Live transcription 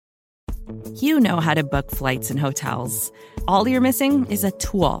You know how to book flights and hotels. All you're missing is a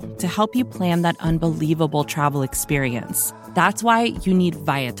tool to help you plan that unbelievable travel experience. That's why you need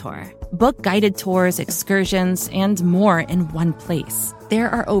Viator. Book guided tours, excursions, and more in one place. There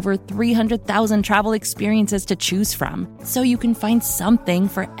are over 300,000 travel experiences to choose from, so you can find something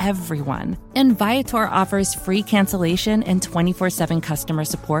for everyone. And Viator offers free cancellation and 24/7 customer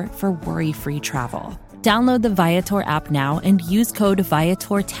support for worry-free travel. Download the Viator app now and use code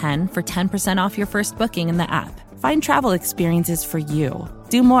Viator10 for 10% off your first booking in the app. Find travel experiences for you.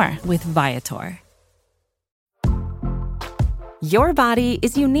 Do more with Viator. Your body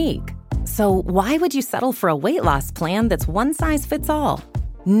is unique. So why would you settle for a weight loss plan that's one size fits all?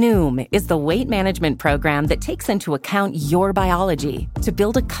 Noom is the weight management program that takes into account your biology to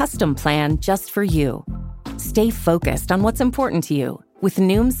build a custom plan just for you. Stay focused on what's important to you with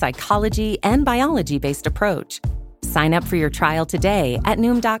Noom's psychology and biology-based approach. Sign up for your trial today at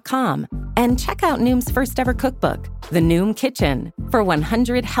Noom.com and check out Noom's first ever cookbook, The Noom Kitchen, for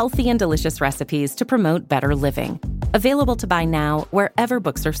 100 healthy and delicious recipes to promote better living. Available to buy now wherever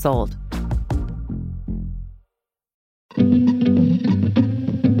books are sold.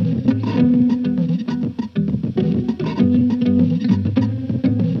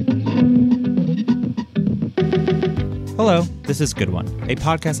 Hello, this is Good One, a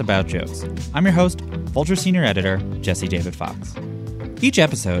podcast about jokes. I'm your host, Vulture Senior Editor, Jesse David Fox. Each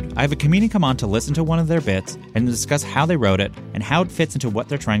episode, I have a comedian come on to listen to one of their bits and discuss how they wrote it and how it fits into what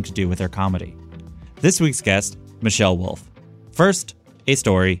they're trying to do with their comedy. This week's guest, Michelle Wolf. First, a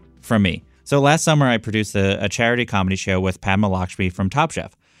story from me. So last summer, I produced a charity comedy show with Padma Lakshmi from Top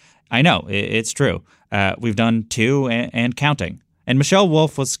Chef. I know, it's true. We've done 2 and counting. And Michelle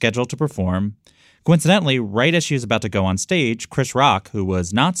Wolf was scheduled to perform. Coincidentally, right as she was about to go on stage, Chris Rock, who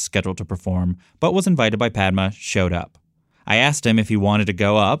was not scheduled to perform but was invited by Padma, showed up. I asked him if he wanted to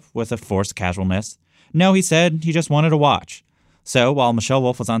go up with a forced casualness. No, he said he just wanted to watch. So while Michelle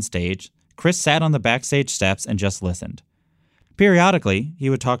Wolf was on stage, Chris sat on the backstage steps and just listened. Periodically,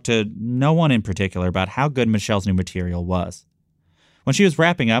 he would talk to no one in particular about how good Michelle's new material was. When she was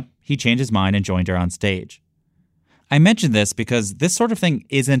wrapping up, he changed his mind and joined her on stage. I mention this because this sort of thing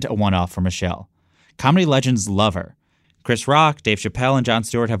isn't a one-off for Michelle. Comedy legends love her. Chris Rock, Dave Chappelle, and Jon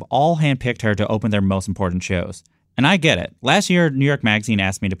Stewart have all handpicked her to open their most important shows. And I get it. Last year, New York Magazine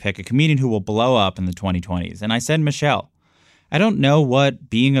asked me to pick a comedian who will blow up in the 2020s, and I said Michelle. I don't know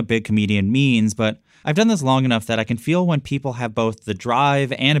what being a big comedian means, but I've done this long enough that I can feel when people have both the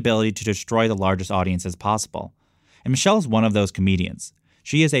drive and ability to destroy the largest audiences possible. And Michelle is one of those comedians.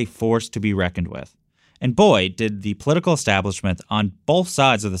 She is a force to be reckoned with. And boy, did the political establishment on both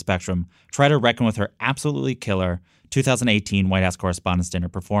sides of the spectrum try to reckon with her absolutely killer 2018 White House Correspondents' Dinner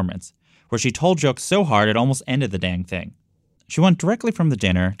performance, where she told jokes so hard it almost ended the dang thing. She went directly from the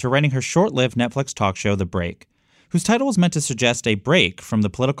dinner to writing her short-lived Netflix talk show, The Break, whose title was meant to suggest a break from the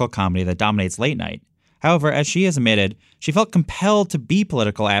political comedy that dominates late night. However, as she has admitted, she felt compelled to be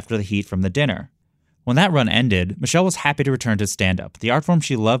political after the heat from the dinner. When that run ended, Michelle was happy to return to stand-up, the art form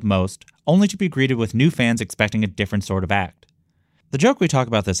she loved most, only to be greeted with new fans expecting a different sort of act. The joke we talk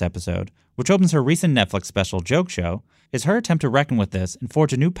about this episode, which opens her recent Netflix special Joke Show, is her attempt to reckon with this and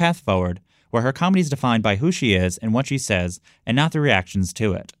forge a new path forward where her comedy is defined by who she is and what she says, and not the reactions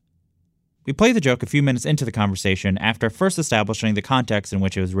to it. We play the joke a few minutes into the conversation after first establishing the context in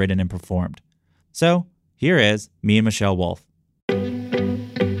which it was written and performed. So, here is me and Michelle Wolf.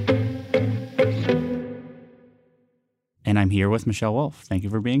 And I'm here with Michelle Wolf. Thank you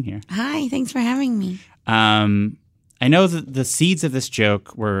for being here. Hi, thanks for having me. I know that the seeds of this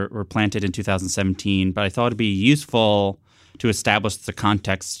joke were planted in 2017, but I thought it'd be useful to establish the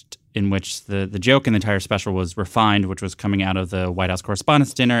context in which the joke and the entire special was refined, which was coming out of the White House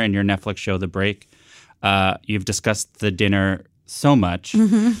Correspondents' Dinner and your Netflix show, The Break. You've discussed the dinner so much,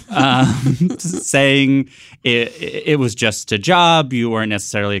 saying it was just a job. You weren't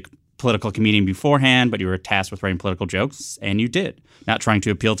necessarily a political comedian beforehand, but you were tasked with writing political jokes, and you did. Not trying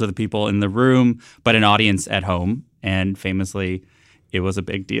to appeal to the people in the room, but an audience at home. And famously, it was a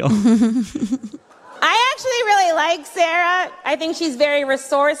big deal. I actually really like Sarah. I think she's very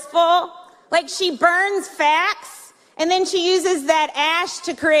resourceful. Like, she burns facts, and then she uses that ash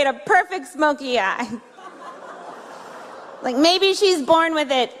to create a perfect smoky eye. Like, maybe she's born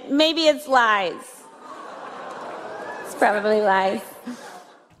with it. Maybe it's lies. It's probably lies.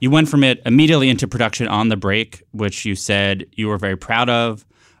 You went from it immediately into production on The Break, which you said you were very proud of,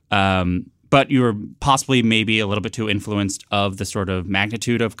 but you were possibly maybe a little bit too influenced of the sort of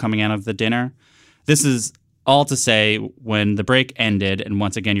magnitude of coming out of the dinner. This is all to say, when The Break ended, and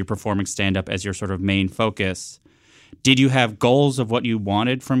once again you're performing stand-up as your sort of main focus, did you have goals of what you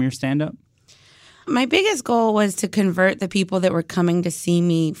wanted from your stand-up? My biggest goal was to convert the people that were coming to see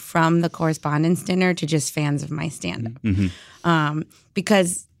me from the Correspondents' Dinner to just fans of my stand-up.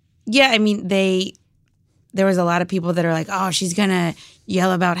 Because, yeah, I mean, there was a lot of people that are like, oh, she's going to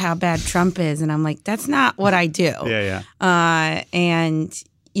yell about how bad Trump is. And I'm like, that's not what I do. And,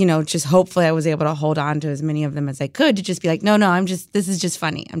 you know, just hopefully I was able to hold on to as many of them as I could to just be like, no, this is just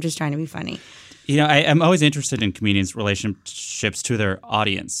funny. I'm just trying to be funny. You know, I'm always interested in comedians' relationships to their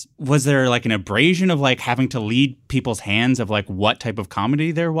audience. Was there like an abrasion of like having to lead people's hands of like what type of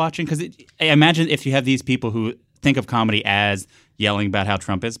comedy they're watching? Because I imagine if you have these people who think of comedy as yelling about how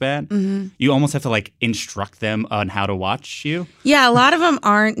Trump is bad, you almost have to like instruct them on how to watch you. Yeah, a lot of them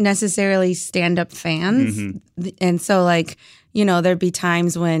aren't necessarily stand-up fans. And so like, you know, there'd be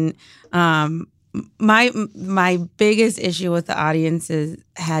times when my biggest issue with the audiences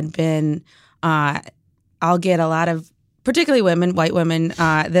had been I'll get a lot of, particularly women, white women,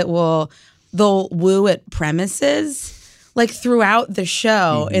 they'll woo at premises like throughout the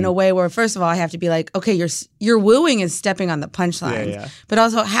show in a way where, first of all, I have to be like, okay, your wooing is stepping on the punchline. But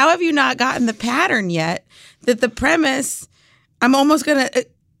also, how have you not gotten the pattern yet that the premise, I'm almost going to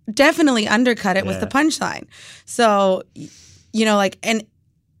definitely undercut it with the punchline. So, you know, like, and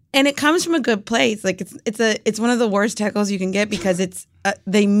it comes from a good place. Like it's one of the worst heckles you can get because it's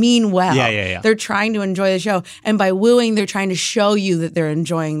they mean well. They're trying to enjoy the show, and by wooing, they're trying to show you that they're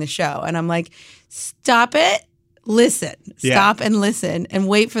enjoying the show. And I'm like, stop it, listen, stop and listen, and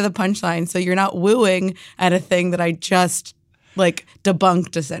wait for the punchline, so you're not wooing at a thing that I just like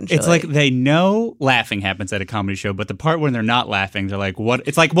debunked essentially. It's like they know laughing happens at a comedy show, but the part when they're not laughing, they're like, "What?"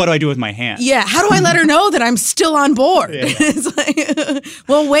 It's like, "What do I do with my hand?" Yeah, how do I let her know that I'm still on board? It's like,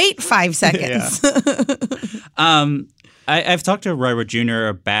 well, wait 5 seconds. I've talked to Roy Wood Jr.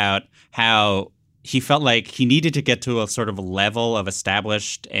 about how he felt like he needed to get to a sort of level of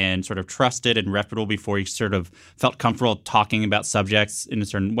established and sort of trusted and reputable before he sort of felt comfortable talking about subjects in a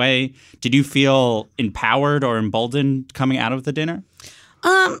certain way. Did you feel empowered or emboldened coming out of the dinner?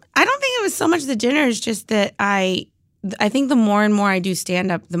 I don't think it was so much the dinner. It's just that I think the more and more I do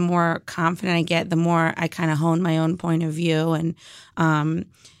stand up, the more confident I get, the more I kind of hone my own point of view. And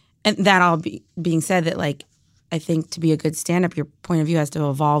that all being said, that like, I think to be a good stand-up, your point of view has to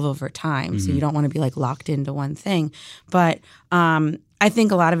evolve over time. So you don't want to be like locked into one thing. But I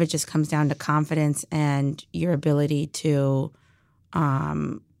think a lot of it just comes down to confidence and your ability to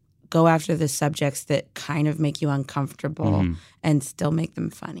go after the subjects that kind of make you uncomfortable and still make them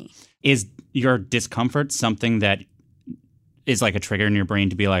funny. Is your discomfort something that is like a trigger in your brain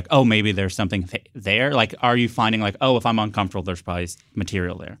to be like, oh, maybe there's something there? Like, are you finding like, oh, if I'm uncomfortable, there's probably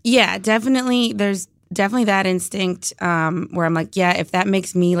material there? Yeah, definitely. There's definitely that instinct where I'm like, yeah, if that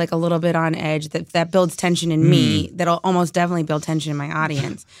makes me like a little bit on edge, that builds tension in me, that'll almost definitely build tension in my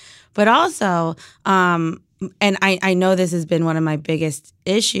audience. But also, and I know this has been one of my biggest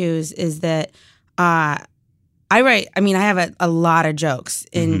issues, is that I have a lot of jokes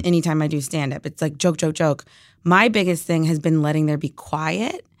in anytime I do stand-up. It's like joke. My biggest thing has been letting there be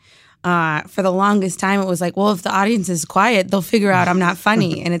quiet. For the longest time, it was like, well, if the audience is quiet, they'll figure out I'm not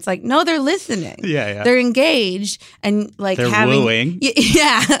funny. And it's like, no, they're listening. They're engaged and like they're wooing.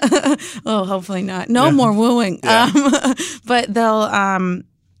 Yeah. Oh, hopefully not. No more wooing. But they'll,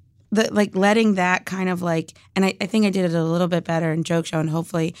 like letting that kind of like, and I think I did it a little bit better in Joke Show, and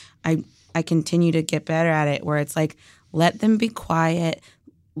hopefully I continue to get better at it, where it's like, let them be quiet.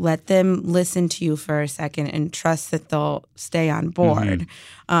 Let them listen to you for a second and trust that they'll stay on board.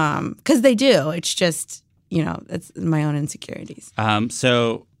 Because they do. It's just, you know, it's my own insecurities.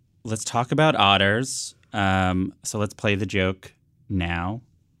 So let's talk about otters. So let's play the joke now.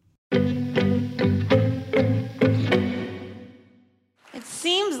 It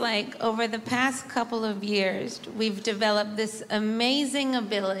seems like over the past couple of years, we've developed this amazing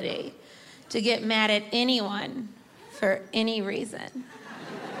ability to get mad at anyone for any reason.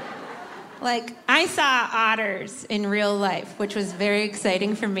 Like, I saw otters in real life, which was very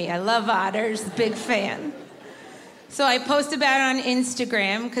exciting for me. I love otters, big fan. So I post about it on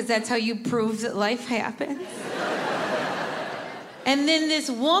Instagram, because that's how you prove that life happens. And then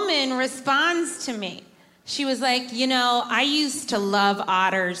this woman responds to me. She was like, you know, I used to love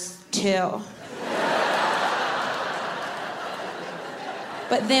otters too.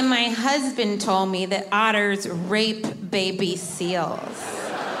 But then my husband told me that otters rape baby seals.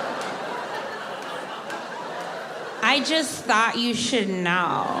 I just thought you should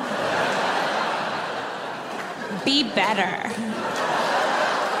know. Be better.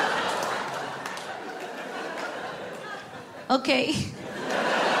 Okay.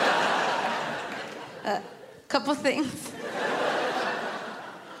 Couple things.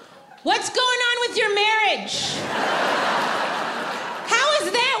 What's going on with your marriage? How is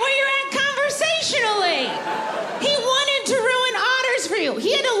that where you're at conversationally? He wanted to ruin otters for you.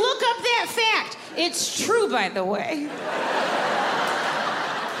 He had to look up that fact. It's true, by the way.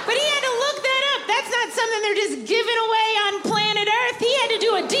 But he had to look that up. That's not something they're just giving away on planet Earth. He had to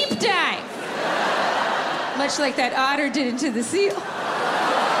do a deep dive. Much like that otter did into the seal.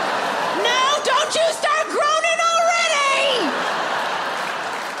 No, don't you start groaning already!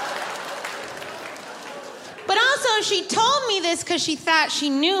 But also, she told me this because she thought she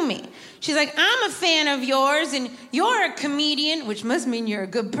knew me. She's like, I'm a fan of yours, and you're a comedian, which must mean you're a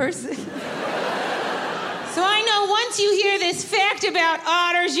good person. So I know once you hear this fact about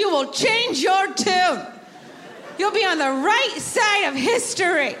otters, you will change your tune. You'll be on the right side of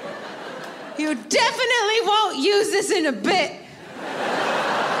history. You definitely won't use this in a bit.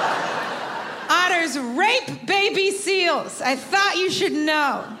 Otters rape baby seals. I thought you should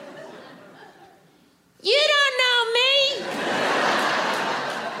know. You don't know me.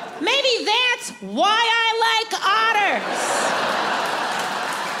 Maybe that's why I like otters.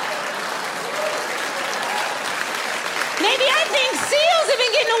 Maybe I think seals have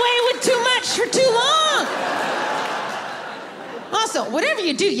been getting away with too much for too long. Also, whatever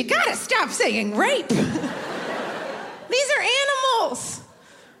you do, you gotta stop saying rape. These are animals.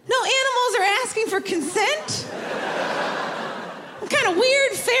 No animals are asking for consent. What kind of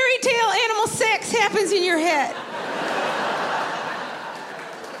weird fairy tale animal sex happens in your head?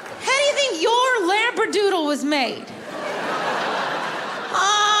 How do you think your Labradoodle was made?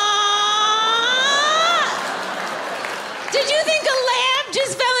 Did you think a lab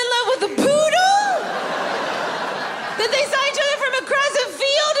just fell in love with a poodle? That they saw each other from across a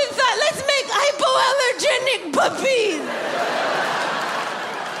field and thought, let's make hypoallergenic puppies?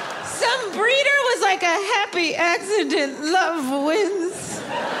 Some breeder was like a happy accident, love wins.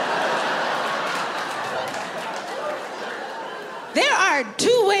 There are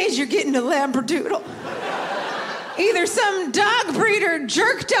two ways you're getting a Labradoodle. Either some dog breeder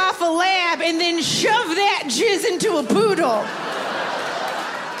jerked off a lab and then shoved that jizz into a poodle.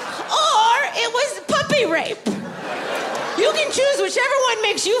 Or it was puppy rape. You can choose whichever one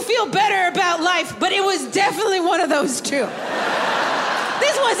makes you feel better about life, but it was definitely one of those two.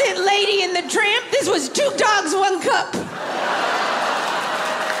 This wasn't Lady and the Tramp. This was 2 dogs, 1 cup.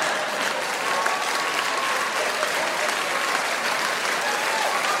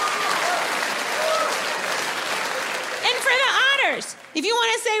 If you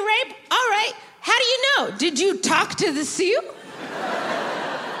want to say rape, all right. How do you know? Did you talk to the seal?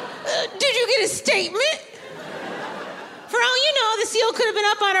 Did you get a statement? For all you know, the seal could have been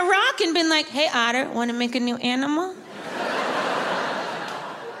up on a rock and been like, hey, otter, want to make a new animal?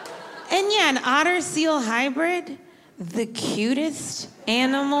 And yeah, an otter-seal hybrid, the cutest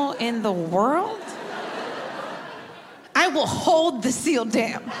animal in the world? I will hold the seal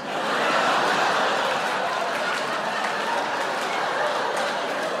down.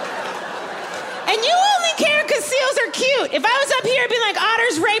 And you only care because seals are cute. If I was up here being like,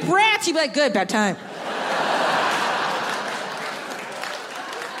 otters rape rats, you'd be like, good, about time.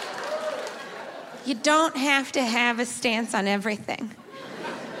 You don't have to have a stance on everything.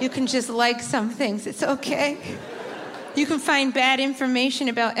 You can just like some things. It's okay. You can find bad information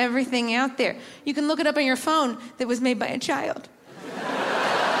about everything out there. You can look it up on your phone that was made by a child.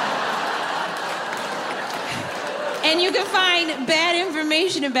 And you can find bad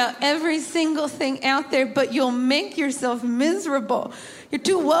information about every single thing out there, but you'll make yourself miserable. You're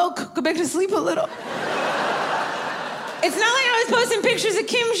too woke. Go back to sleep a little. It's not like I was posting pictures of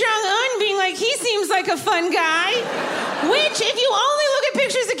Kim Jong-un being like, he seems like a fun guy. Which, if you only look at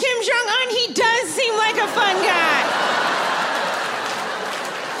pictures of Kim Jong-un, he does seem like a fun guy.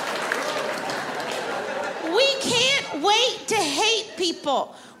 We can't wait to hate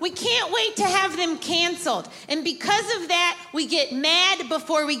people. We can't wait to have them canceled. And because of that, we get mad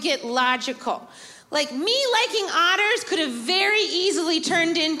before we get logical. Like, me liking otters could have very easily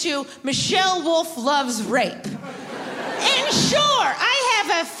turned into Michelle Wolf loves rape. And sure, I have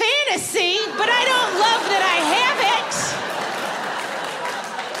a fantasy, but I don't love that I have it.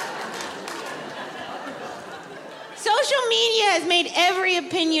 Social media has made every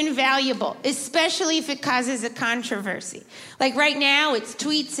opinion valuable, especially if it causes a controversy. Like right now, it's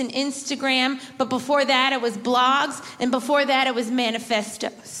tweets and Instagram, but before that it was blogs, and before that it was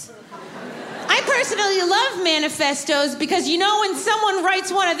manifestos. I personally love manifestos because you know when someone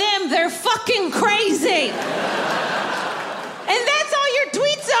writes one of them, they're fucking crazy. And that's all your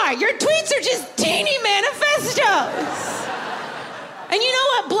tweets are. Your tweets are just teeny manifestos. And you know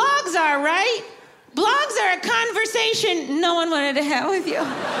what blogs are, right? Blogs are a conversation no one wanted to have with you.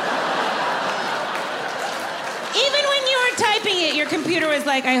 Even when you were typing it, your computer was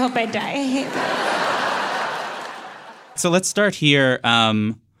like, I hope I die. I hate that. So let's start here.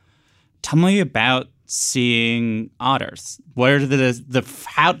 Tell me about seeing otters. What are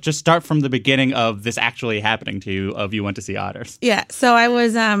how? Just start from the beginning of this actually happening to you. Of you went to see otters. Yeah. So I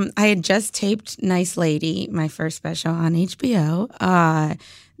was. I had just taped Nice Lady, my first special on HBO.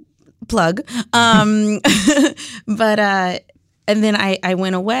 Plug. But and then I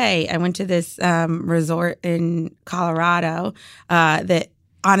went away. I went to this resort in Colorado that.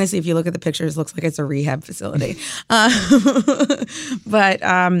 Honestly, if you look at the pictures, looks like it's a rehab facility. But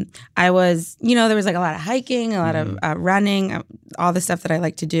I was, there was like a lot of hiking, a lot of running, all the stuff that I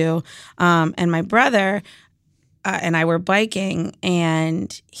like to do. And my brother and I were biking,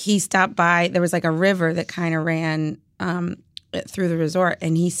 and he stopped by. There was like a river that kind of ran through the resort,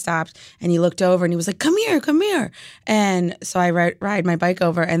 and he stopped and he looked over and he was like, come here. And so I ride my bike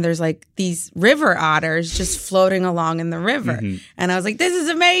over, and there's like these river otters just floating along in the river. Mm-hmm. And I was like, this is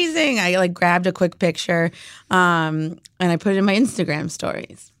amazing. I like grabbed a quick picture and I put it in my Instagram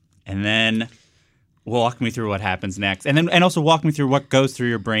stories. And then walk me through what happens next. And also walk me through what goes through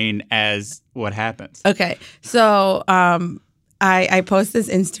your brain as what happens. Okay. So I post this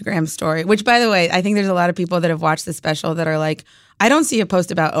Instagram story, which, by the way, I think there's a lot of people that have watched the special that are like, I don't see a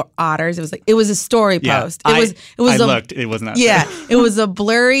post about otters. It was a story post. It wasn't. Yeah, it was a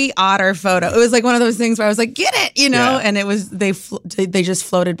blurry otter photo. It was like one of those things where I was like, get it, Yeah. And it was they just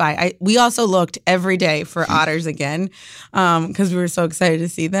floated by. We also looked every day for otters again because we were so excited to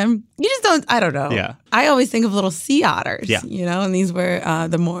see them. You just don't. I don't know. Yeah. I always think of little sea otters. Yeah. And these were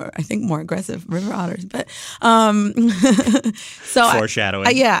the more aggressive river otters. But so foreshadowing.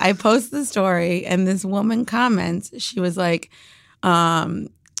 I post the story, and this woman comments. She was like.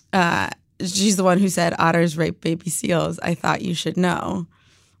 She's the one who said otters rape baby seals. I thought you should know.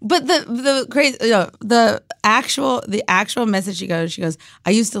 But the actual message she goes,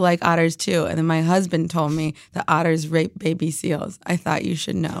 I used to like otters too, and then my husband told me that otters rape baby seals. I thought you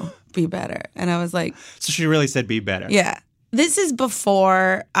should know. Be better. And I was like, so she really said be better. Yeah. This is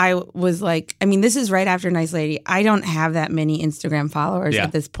before I was like, this is right after Nice Lady. I don't have that many Instagram followers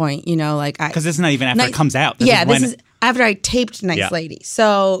at this point, because it's not even after it comes out. This is after I taped Nice Lady.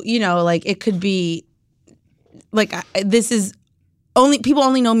 So, it could be like, this is people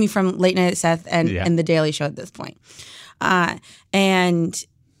only know me from Late Night at Seth and The Daily Show at this point. And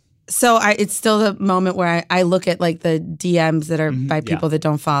so it's still the moment where I look at like the DMs that are by people that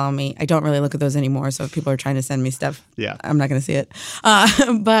don't follow me. I don't really look at those anymore. So if people are trying to send me stuff, I'm not going to see it.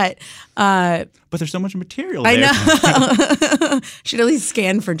 But there's so much material there. I know. Should at least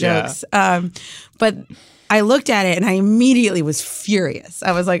scan for jokes. Yeah. But I looked at it and I immediately was furious.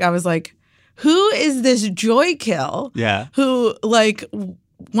 I was like, who is this joy kill? Yeah. Who like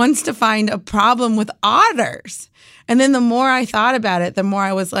wants to find a problem with otters? And then the more I thought about it, the more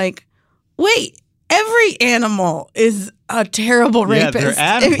I was like, wait, every animal is a terrible rapist. Yeah, they're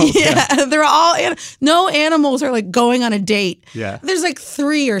animals. They're all no animals are like going on a date. Yeah. There's like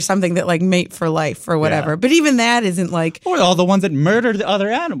 3 or something that like mate for life or whatever. Yeah. But even that isn't like... Or all the ones that murder the other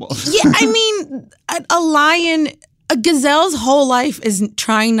animals. Yeah, a lion, a gazelle's whole life is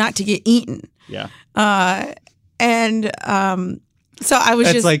trying not to get eaten. Yeah. So I was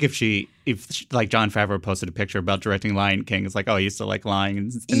It's like if like Jon Favreau posted a picture about directing Lion King, it's like, oh, I used to like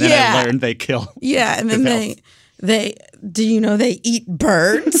lions, and then I learned they kill. Yeah, and then they do you know they eat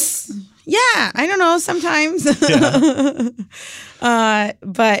birds? Yeah, I don't know sometimes. Yeah.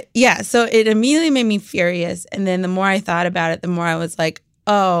 But yeah, so it immediately made me furious, and then the more I thought about it, the more I was like,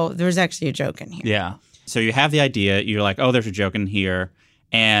 oh, there's actually a joke in here. Yeah. So you have the idea, you're like, oh, there's a joke in here.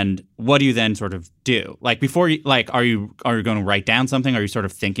 And what do you then sort of do? Like before you, like, are you going to write down something? Are you sort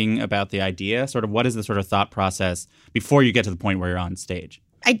of thinking about the idea? Sort of what is the sort of thought process before you get to the point where you're on stage?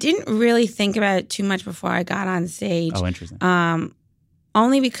 I didn't really think about it too much before I got on stage. Oh, interesting.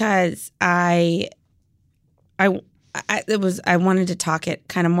 Only because I wanted to talk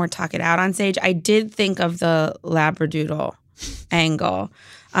it out on stage. I did think of the Labradoodle angle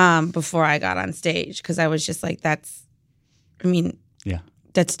before I got on stage because I was just like, that's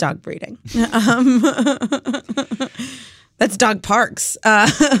dog breeding. That's dog parks.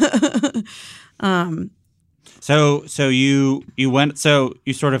 So you went. So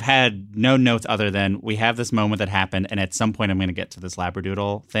you sort of had no notes other than we have this moment that happened, and at some point I'm going to get to this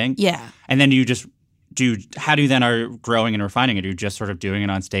Labradoodle thing. Yeah. And then you just how do you then are growing and refining it? Are you just sort of doing it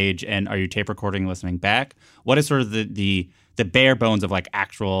on stage, and are you tape recording, listening back? What is sort of the bare bones of like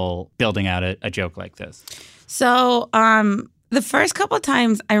actual building out a joke like this? So The first couple of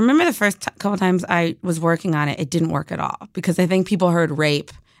times, I remember the first couple of times I was working on it, it didn't work at all because I think people heard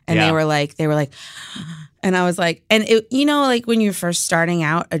rape and they were like, and I was like, and it, you know, like when you're first starting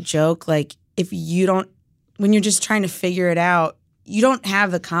out a joke, like when you're just trying to figure it out, you don't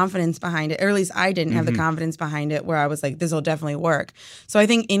have the confidence behind it, or at least I didn't have the confidence behind it where I was like, this will definitely work. So I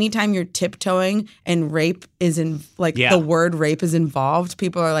think anytime you're tiptoeing and rape is the word rape is involved,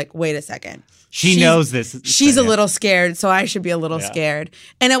 people are like, wait a second. She knows this. She's a little scared, so I should be a little scared.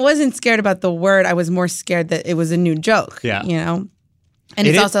 And I wasn't scared about the word. I was more scared that it was a new joke, you know? And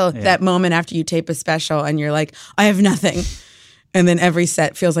it's also that moment after you tape a special and you're like, I have nothing. And then every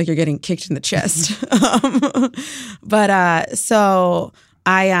set feels like you're getting kicked in the chest. So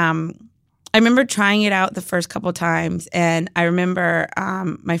I remember trying it out the first couple times, and I remember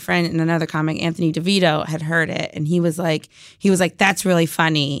my friend and another comic, Anthony DeVito, had heard it, and he was like, that's really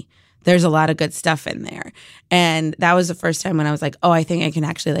funny. There's a lot of good stuff in there. And that was the first time when I was like, oh, I think I can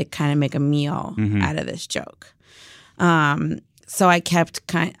actually like kind of make a meal out of this joke. So I kept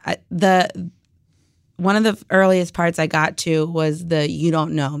one of the earliest parts I got to was the "you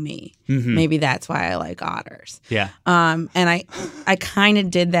don't know me." Maybe that's why I like otters. Yeah. And I kind of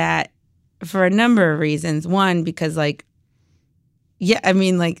did that for a number of reasons. One, because like, I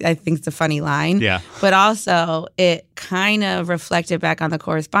mean, like, I think it's a funny line. Yeah. But also, it kind of reflected back on the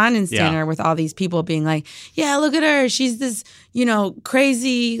Correspondence Dinner with all these people being like, yeah, look at her. She's this, you know,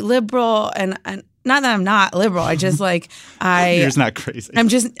 crazy liberal. And not that I'm not liberal. I just like, You're just not crazy. I'm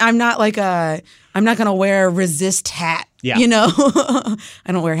not going to wear a resist hat. Yeah. You know, I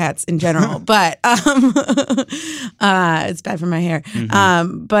don't wear hats in general, but it's bad for my hair.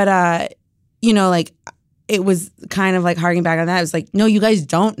 You know, like, it was kind of like harking back on that. It was like, no, you guys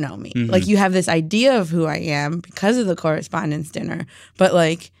don't know me. Like, you have this idea of who I am because of the Correspondence Dinner, but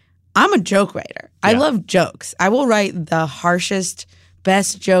like, I'm a joke writer. I love jokes. I will write the harshest,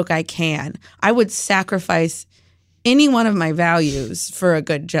 best joke I can. I would sacrifice any one of my values for a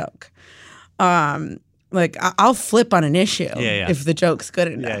good joke. Like, I'll flip on an issue if the joke's good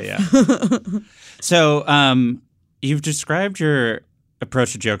enough. So, you've described your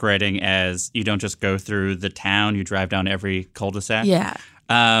approach to joke writing as you don't just go through the town, you drive down every cul-de-sac. Yeah.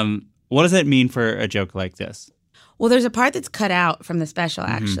 What does that mean for a joke like this? Well, there's a part that's cut out from the special,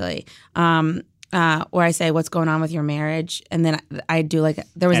 actually, where I say, what's going on with your marriage? And then I do like,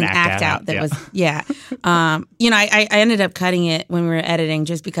 there was an act out that was, you know, I ended up cutting it when we were editing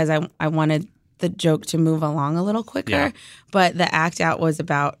just because I wanted the joke to move along a little quicker. Yeah. But the act out was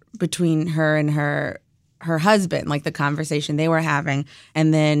about between her and her husband, like the conversation they were having.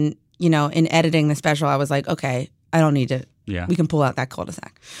 And then, you know, in editing the special, I was like, okay, I don't need to, we can pull out that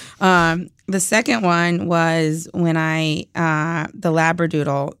cul-de-sac. The second one was when the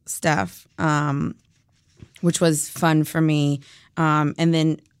Labradoodle stuff, which was fun for me. And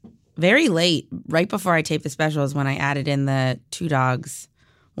then very late, right before I taped the special is when I added in the 2 dogs,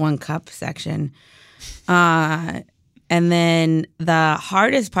 1 cup section. And then the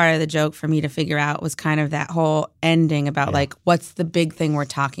hardest part of the joke for me to figure out was kind of that whole ending about like, what's the big thing we're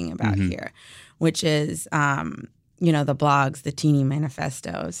talking about here, which is, you know, the blogs, the teeny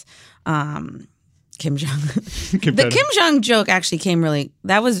manifestos, Kim Jong. The Kim Jong joke actually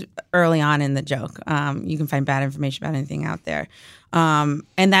that was early on in the joke. You can find bad information about anything out there. And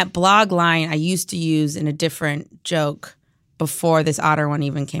that blog line I used to use in a different joke before this otter one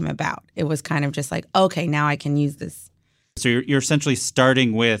even came about. It was kind of just like, okay, now I can use this. So you're essentially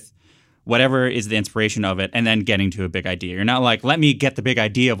starting with whatever is the inspiration of it and then getting to a big idea. You're not like, let me get the big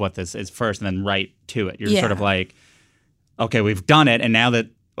idea of what this is first and then write to it. You're sort of like, okay, we've done it, and now that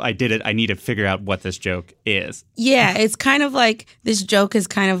I did it, I need to figure out what this joke is. Yeah, it's kind of like this joke is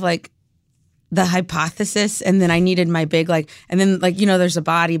kind of like the hypothesis, and then I needed my big and then you know, there's a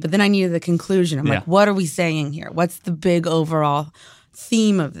body, but then I needed the conclusion. I'm like, what are we saying here? What's the big overall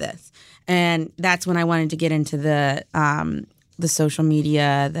theme of this? And that's when I wanted to get into the social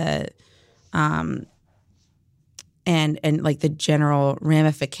media, and like the general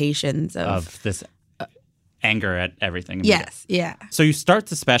ramifications of this anger at everything. Yes, yeah. So you start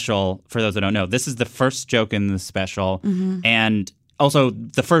the special, for those that don't know, this is the first joke in the special, and also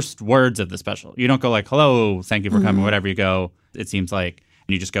the first words of the special. You don't go like, hello, thank you for coming, whatever. You go, it seems like,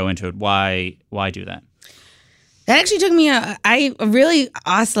 and you just go into it. Why do that? That actually took me I really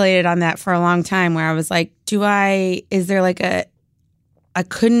oscillated on that for a long time, where I was like, is there like I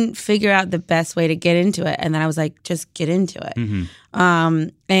couldn't figure out the best way to get into it. And then I was like, just get into it.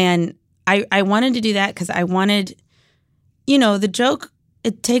 And I wanted to do that because I wanted, you know, the joke,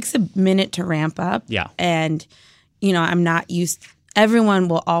 it takes a minute to ramp up. Yeah. And, you know, I'm not used, everyone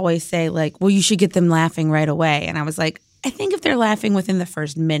will always say like, well, you should get them laughing right away. And I was like, I think if they're laughing within the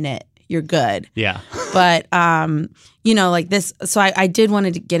first minute, you're good. Yeah. But, like this, so I did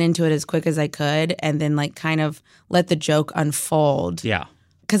want to get into it as quick as I could and then like kind of let the joke unfold. Yeah.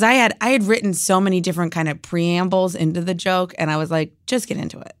 Because I had written so many different kind of preambles into the joke, and I was like, just get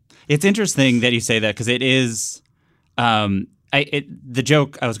into it. It's interesting that you say that because it is the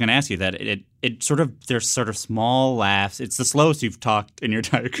joke I was going to ask you that it sort of there's sort of small laughs. It's the slowest you've talked in your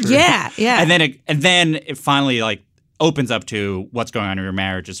entire career. Yeah. And then it finally like opens up to what's going on in your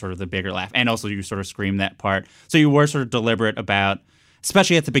marriage is sort of the bigger laugh, and also you sort of scream that part. So you were sort of deliberate about,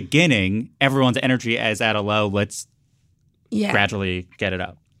 especially at the beginning, everyone's energy is at a low. Let's gradually get it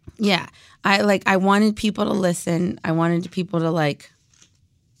up. Yeah. I wanted people to listen. I wanted people to like,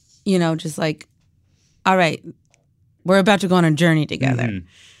 just like, all right, we're about to go on a journey together. Mm-hmm.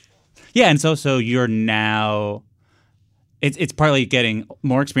 Yeah, and so you're now, it's partly getting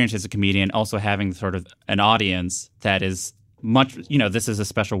more experience as a comedian, also having sort of an audience that is much, this is a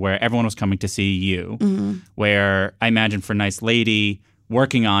special where everyone was coming to see you, where I imagine for Nice Lady,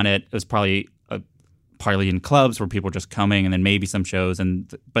 working on it was probably partly in clubs where people are just coming and then maybe some shows.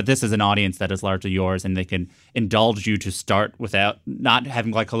 But this is an audience that is largely yours and they can indulge you to start without not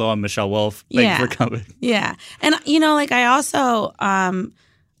having like, hello, I'm Michelle Wolf. Thanks for coming. Yeah. And, I also,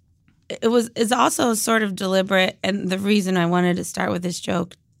 it's also sort of deliberate. And the reason I wanted to start with this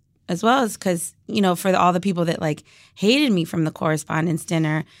joke as well is because, for all the people that like hated me from the correspondence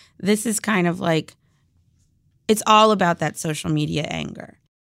dinner, this is kind of like, it's all about that social media anger.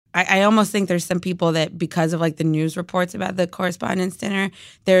 I almost think there's some people that because of like the news reports about the correspondence dinner,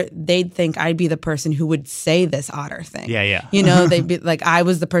 they'd think I'd be the person who would say this otter thing. Yeah. They'd be like, I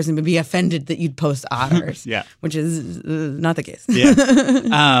was the person who would be offended that you'd post otters. Yeah. Which is not the case.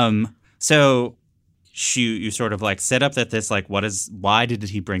 Yeah. So you sort of like set up that this like, why did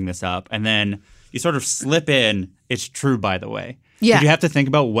he bring this up? And then you sort of slip in, it's true, by the way. Yeah. Did you have to think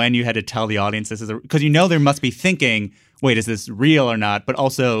about when you had to tell the audience this is because there must be thinking, wait, is this real or not? But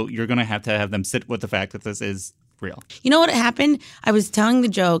also you're going to have them sit with the fact that this is real. You know what happened? I was telling the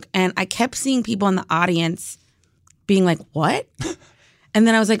joke and I kept seeing people in the audience being like, what? And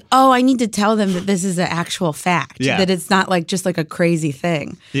then I was like, oh, I need to tell them that this is an actual fact, that it's not like just like a crazy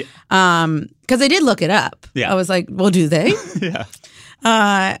thing. Yeah. Because I did look it up. Yeah. I was like, well, do they?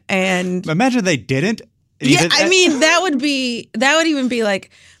 Yeah. And imagine they didn't. Yeah, I mean, that would even be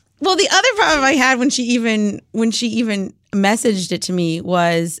like, well, the other problem I had when she even messaged it to me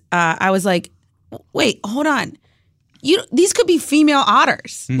was I was like, wait, hold on. These could be female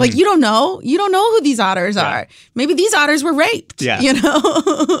otters. Mm-hmm. Like, you don't know who these otters are. Maybe these otters were raped. Yeah.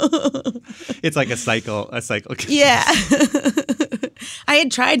 It's like a cycle. Yeah. I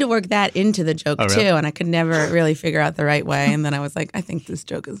had tried to work that into the joke too, and I could never really figure out the right way. And then I was like, I think this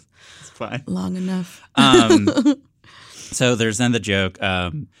joke is fine. Long enough. So there's then the joke.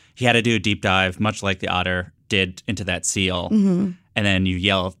 He had to do a deep dive, much like the otter did into that seal. Mm-hmm. And then you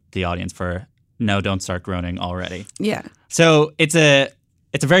yell at the audience for, no, don't start groaning already. Yeah. So it's a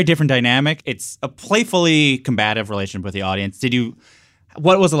very different dynamic. It's a playfully combative relationship with the audience.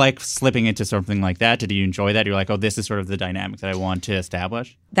 What was it like slipping into something like that? Did you enjoy that? You're like, oh, this is sort of the dynamic that I want to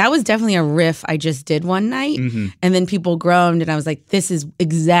establish? That was definitely a riff I just did one night. Mm-hmm. And then people groaned and I was like, this is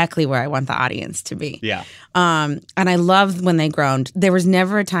exactly where I want the audience to be. Yeah. And I loved when they groaned. There was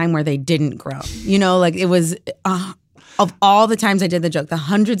never a time where they didn't groan. Like it was, of all the times I did the joke, the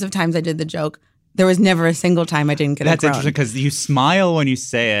hundreds of times I did the joke, there was never a single time I didn't get a groan. That's interesting because you smile when you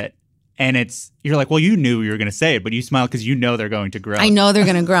say it. And you're like, well, you knew you were going to say it, but you smile because you know they're going to groan. I know they're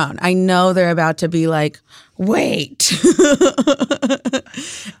going to groan. I know they're about to be like, wait.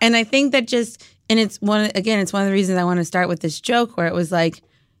 And I think that it's one of the reasons I want to start with this joke where it was like,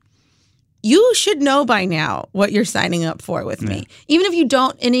 you should know by now what you're signing up for with me. Even if you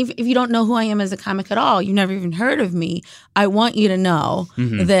don't, and if you don't know who I am as a comic at all, you've never even heard of me, I want you to know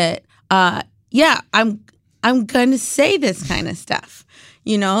that, I'm going to say this kind of stuff.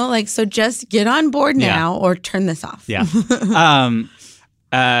 So just get on board now or turn this off. Yeah.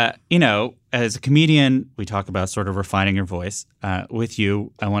 As a comedian, we talk about sort of refining your voice. With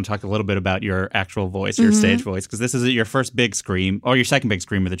you, I want to talk a little bit about your actual voice, your stage voice, because this is your first big scream, or your second big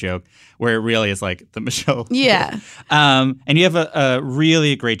scream of the joke, where it really is like the Michelle. Yeah. And you have a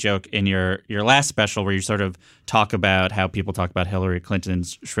really great joke in your last special where you sort of talk about how people talk about Hillary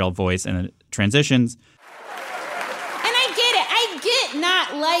Clinton's shrill voice and it transitions.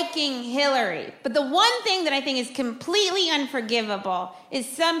 Not liking Hillary. But the one thing that I think is completely unforgivable is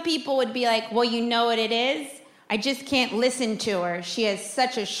some people would be like, well, you know what it is? I just can't listen to her. She has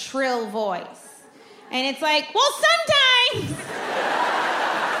such a shrill voice. And it's like, well, sometimes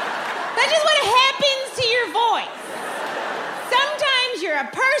that's just what happens to your voice. a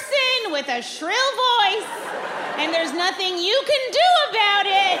person with a shrill voice, and there's nothing you can do about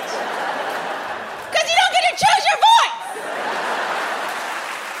it, because you don't get to choose your voice.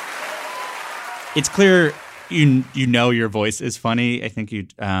 It's clear you know your voice is funny. I think you.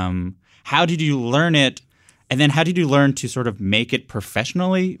 How did you learn it? And then how did you learn to sort of make it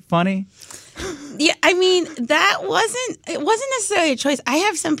professionally funny? Yeah, I mean, it wasn't necessarily a choice. I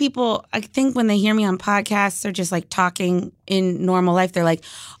have some people, I think when they hear me on podcasts or just like talking in normal life, they're like,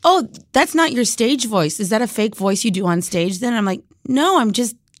 oh, that's not your stage voice. Is that a fake voice you do on stage then? I'm like, no, I'm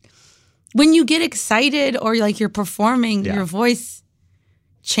just, when you get excited or like you're performing, your voice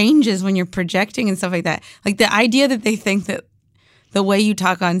changes when you're projecting and stuff like that. Like the idea that they think that the way you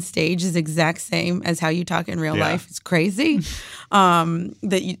talk on stage is exact same as how you talk in real life. It's crazy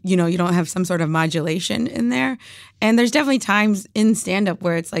that, you don't have some sort of modulation in there. And there's definitely times in stand-up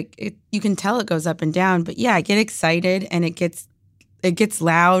where it's like, you can tell it goes up and down. But yeah, I get excited and it gets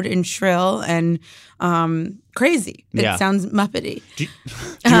loud and shrill and crazy. It sounds Muppety. Do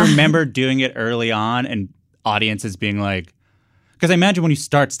you remember doing it early on and audiences being like, because I imagine when you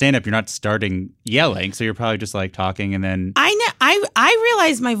start stand-up, you're not starting yelling, so you're probably just like talking and then... I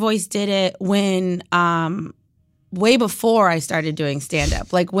realized my voice did it when, way before I started doing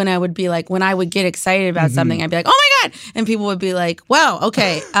stand-up. Like when I would be like, when I would get excited about something, I'd be like, oh my God! And people would be like, wow,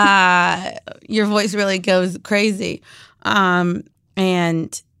 okay, your voice really goes crazy.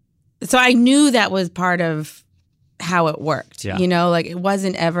 And so I knew that was part of how it worked. Like it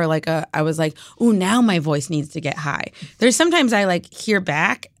wasn't ever like I was like, oh, now my voice needs to get high. There's sometimes I like hear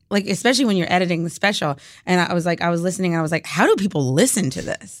back, like especially when you're editing the special, and I was listening and I was like, how do people listen to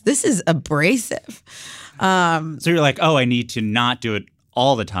this? This is abrasive. So you're like, oh, I need to not do it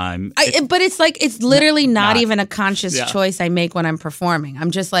all the time. But it's like, it's literally not even a conscious choice I make when I'm performing.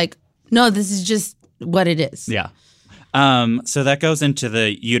 I'm just like, no, this is just what it is. Yeah. So that goes into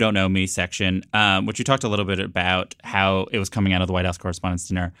the You Don't Know Me section, which you talked a little bit about how it was coming out of the White House Correspondents'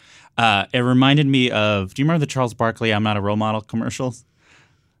 Dinner. It reminded me of, do you remember the Charles Barkley I'm Not a Role Model commercials?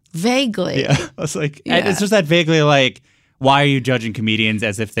 Vaguely. Yeah. I was like, it's just that vaguely like, why are you judging comedians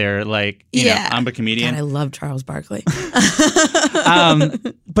as if they're like, you know, I'm a comedian? God, I love Charles Barkley.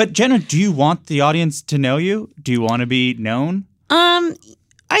 But Jenna, do you want the audience to know you? Do you want to be known?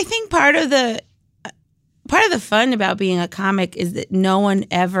 I think part of the fun about being a comic is that no one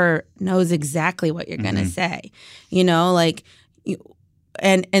ever knows exactly what you're going to say, like,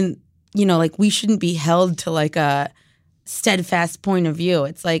 and like we shouldn't be held to like a steadfast point of view.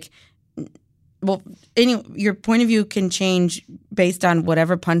 It's like, well, your point of view can change based on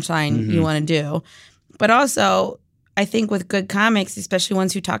whatever punchline you want to do. But also, I think with good comics, especially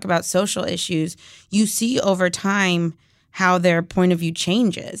ones who talk about social issues, you see over time how their point of view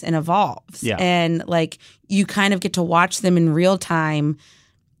changes and evolves. Yeah. And like you kind of get to watch them in real time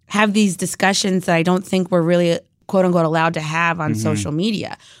have these discussions that I don't think we're really quote unquote allowed to have on social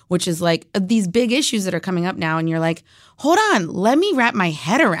media, which is like these big issues that are coming up now. And you're like, hold on, let me wrap my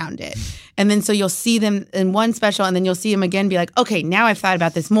head around it. And then so you'll see them in one special and then you'll see them again, be like, okay, now I've thought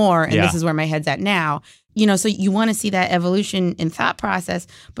about this more and this is where my head's at now. So you want to see that evolution in thought process,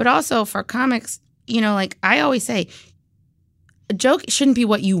 but also for comics, like I always say, a joke shouldn't be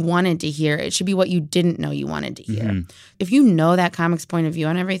what you wanted to hear. It should be what you didn't know you wanted to hear. If you know that comic's point of view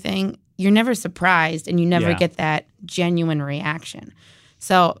on everything, you're never surprised and you never get that genuine reaction.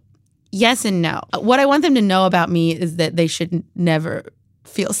 So yes and no. What I want them to know about me is that they should never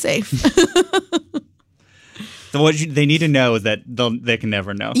feel safe. So what they need to know is that they can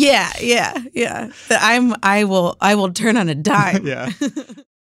never know. Yeah. That I will turn on a dime. Yeah.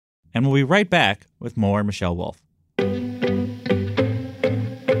 And we'll be right back with more Michelle Wolf.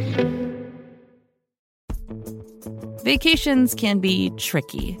 Vacations can be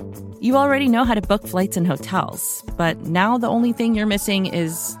tricky. You already know how to book flights and hotels, but now the only thing you're missing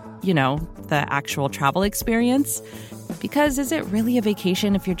is, the actual travel experience. Because is it really a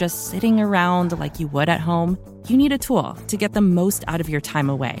vacation if you're just sitting around like you would at home? You need a tool to get the most out of your time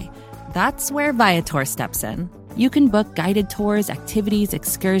away. That's where Viator steps in. You can book guided tours, activities,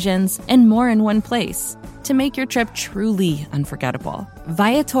 excursions, and more in one place to make your trip truly unforgettable.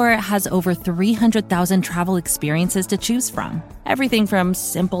 Viator has over 300,000 travel experiences to choose from. Everything from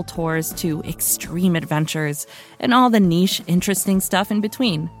simple tours to extreme adventures and all the niche, interesting stuff in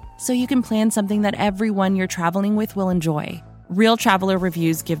between. So you can plan something that everyone you're traveling with will enjoy. Real traveler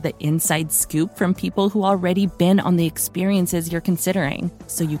reviews give the inside scoop from people who already been on the experiences you're considering,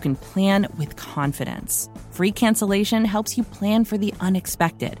 so you can plan with confidence. Free cancellation helps you plan for the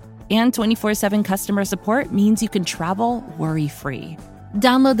unexpected. And 24/7 customer support means you can travel worry-free.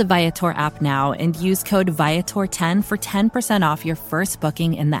 Download the Viator app now and use code Viator10 for 10% off your first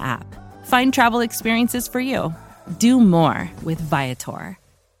booking in the app. Find travel experiences for you. Do more with Viator.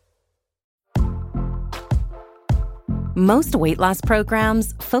 Most weight loss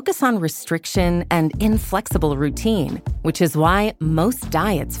programs focus on restriction and inflexible routine, which is why most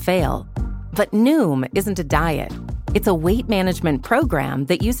diets fail. But Noom isn't a diet. It's a weight management program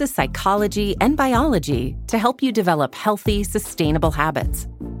that uses psychology and biology to help you develop healthy, sustainable habits.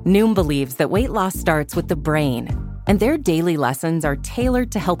 Noom believes that weight loss starts with the brain, and their daily lessons are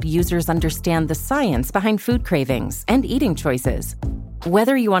tailored to help users understand the science behind food cravings and eating choices.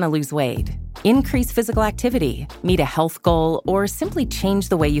 Whether you want to lose weight, increase physical activity, meet a health goal, or simply change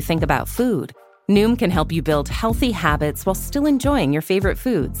the way you think about food, Noom can help you build healthy habits while still enjoying your favorite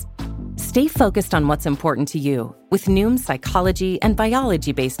foods. Stay focused on what's important to you with Noom's psychology and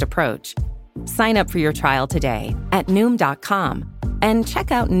biology-based approach. Sign up for your trial today at Noom.com and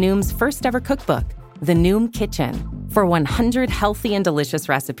check out Noom's first ever cookbook, The Noom Kitchen, for 100 healthy and delicious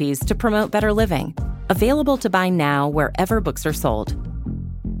recipes to promote better living. Available to buy now wherever books are sold.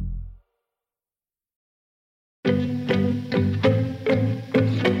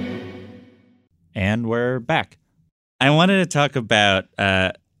 And we're back. I wanted to talk about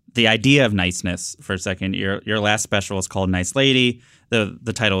the idea of niceness for a second. Your last special is called Nice Lady.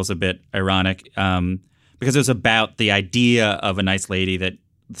 The title is a bit ironic because it was about the idea of a nice lady, that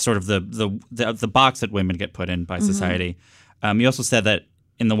sort of the box that women get put in by society. You also said that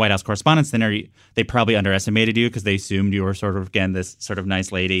in the White House Correspondents' Dinner, they probably underestimated you because they assumed you were sort of, again, this sort of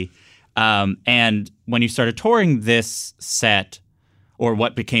nice lady. And when you started touring this set, or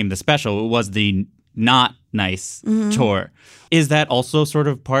what became the special, it was the not nice tour. Is that also sort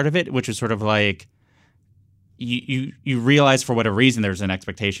of part of it, which is sort of like you realize for whatever reason there's an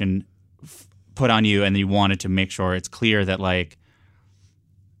expectation put on you, and you wanted to make sure it's clear that, like,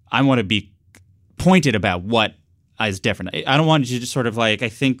 I want to be pointed about what is different. I don't want you to just sort of like, I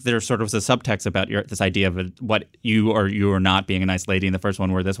think there's sort of a subtext about this idea of what you are not being a nice lady in the first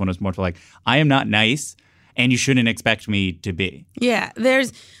one, where this one was more to like, I am not nice and you shouldn't expect me to be. Yeah,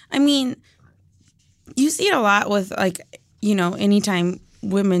 you see it a lot with, like, anytime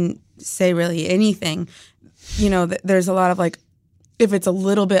women say really anything, there's a lot of, like, if it's a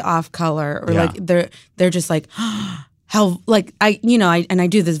little bit off color, or like they're just like, how, like, I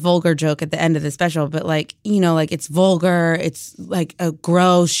do this vulgar joke at the end of the special, but like, like, it's vulgar, it's like a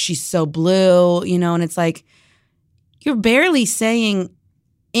gross, she's so blue, and it's like, you're barely saying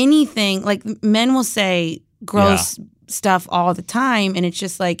anything. Like, men will say gross stuff all the time, and it's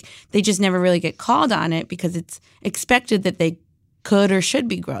just like they just never really get called on it because it's expected that they could or should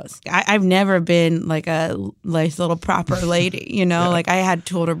be gross. I've never been like a nice little proper lady, Like, I had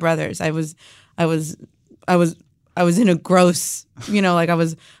two older brothers. I was in a gross, like I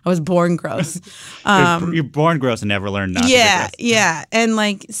was born gross. You're born gross and never learned not to be gross. Yeah. And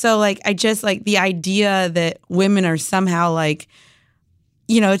like, so like, I just like the idea that women are somehow like,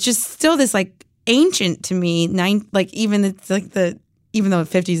 it's just still this like ancient to me, even though the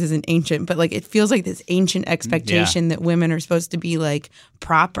 50s isn't ancient, but like it feels like this ancient expectation that women are supposed to be like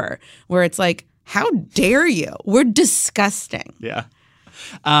proper, where it's like, how dare you? We're disgusting. Yeah.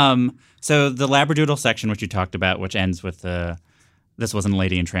 So the Labradoodle section, which you talked about, which ends with this wasn't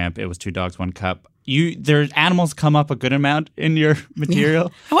Lady and Tramp, it was 2 Dogs, 1 Cup. There's animals come up a good amount in your material.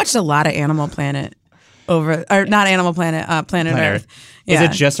 Yeah. I watched a lot of Animal Planet. Not Animal Planet, Planet Earth. Yeah. Is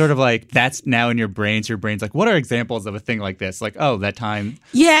it just sort of like that's now in your brains? Your brain's like, what are examples of a thing like this? Like, oh, that time.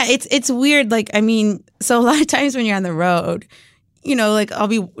 Yeah, it's weird. Like, so a lot of times when you're on the road, like I'll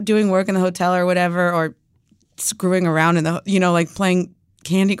be doing work in the hotel or whatever, or screwing around in the, like playing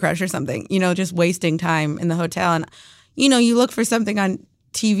Candy Crush or something, just wasting time in the hotel. And, you look for something on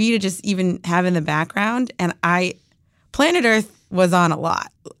TV to just even have in the background. And Planet Earth was on a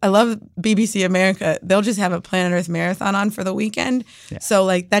lot. I love BBC America. They'll just have a Planet Earth marathon on for the weekend. Yeah. So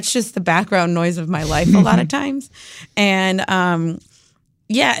like, that's just the background noise of my life a lot of times. And, and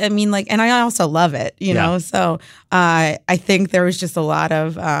I also love it, know? So I think there was just a lot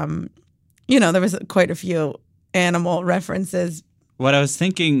of, there was quite a few animal references. What I was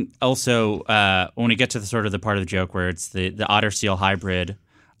thinking also, when we get to the sort of the part of the joke where it's the otter-seal hybrid,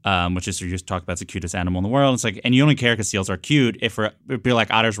 which is you just talk about the cutest animal in the world. It's like, and you only care because seals are cute. If it'd be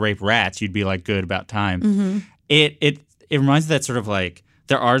like otters rape rats, you'd be like good about time. Mm-hmm. It reminds me that sort of like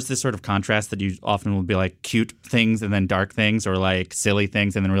there are this sort of contrast that you often will be like cute things and then dark things, or like silly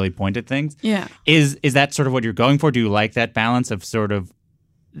things and then really pointed things. Yeah, is that sort of what you're going for? Do you like that balance of sort of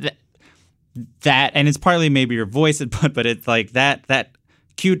that? And it's partly maybe your voice, but it's like that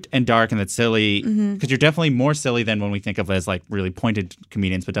cute and dark and that's silly, because you're definitely more silly than when we think of as like really pointed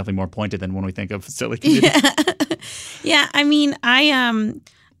comedians, but definitely more pointed than when we think of silly comedians. Yeah, I mean,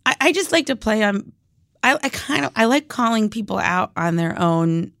 I just like to play on. I like calling people out on their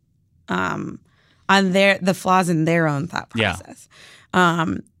own, on the flaws in their own thought process. Yeah.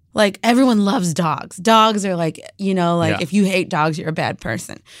 Like everyone loves dogs. Dogs are like, if you hate dogs, you're a bad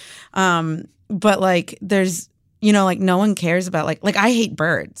person. But like there's, like no one cares about like I hate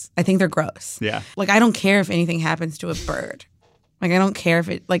birds. I think they're gross. Yeah. Like I don't care if anything happens to a bird. Like I don't care if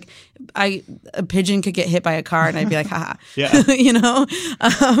it a pigeon could get hit by a car and I'd be like, haha. Yeah.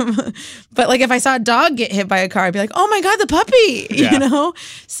 But like if I saw a dog get hit by a car, I'd be like, oh my God, the puppy. Yeah.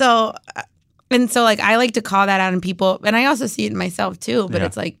 So like I like to call that out in people, and I also see it in myself too. But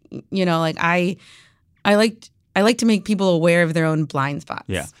it's like, like I like to make people aware of their own blind spots.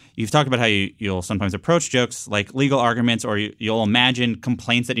 Yeah. You've talked about how you'll sometimes approach jokes like legal arguments, or you'll imagine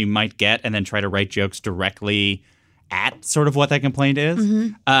complaints that you might get and then try to write jokes directly at sort of what that complaint is.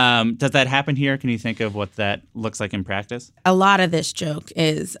 Mm-hmm. Does that happen here? Can you think of what that looks like in practice? A lot of this joke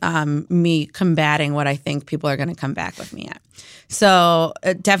is me combating what I think people are going to come back with me at. So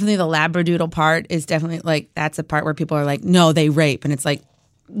definitely the Labradoodle part is definitely like, that's a part where people are like, no, they rape. And it's like,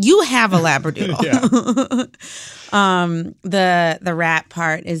 you have a Labradoodle. The rat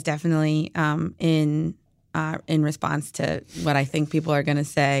part is definitely in response to what I think people are going to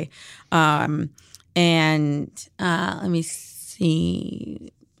say. And let me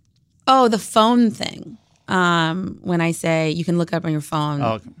see. Oh, the phone thing. When I say you can look up on your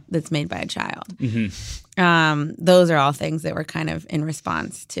phone that's made by a child. Mm-hmm. Those are all things that were kind of in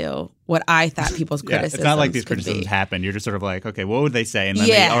response to what I thought people's criticisms it's not like these criticisms happen. You're just sort of like, okay, what would they say? And then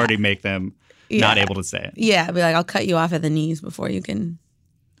they already make them not able to say it. Yeah, I'd be like, I'll cut you off at the knees before you can.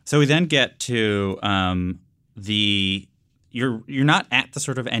 So we then get to You're not at the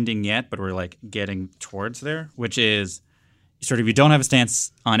sort of ending yet, but we're like getting towards there, which is sort of you don't have a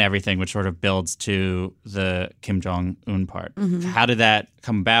stance on everything, which sort of builds to the Kim Jong-un part. Mm-hmm. How did that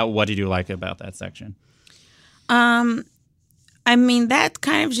come about? What did you like about that section? I mean, that's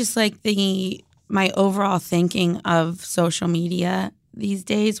kind of just like my overall thinking of social media these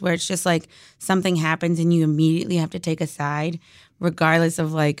days, where it's just like something happens and you immediately have to take a side, regardless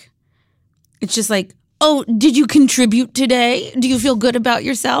of like, it's just like, oh, did you contribute today? Do you feel good about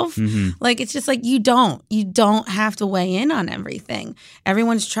yourself? Mm-hmm. Like, it's just like, you don't have to weigh in on everything.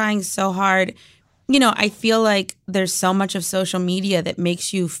 Everyone's trying so hard. I feel like there's so much of social media that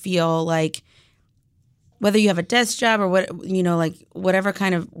makes you feel like, whether you have a desk job or like whatever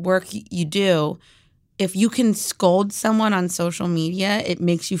kind of work you do, if you can scold someone on social media, it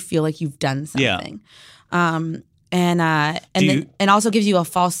makes you feel like you've done something. Yeah. And also gives you a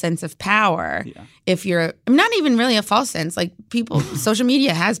false sense of power. Yeah. If you're not even really a false sense, like social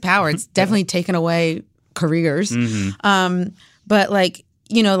media has power. It's definitely taken away careers. Mm-hmm. But like,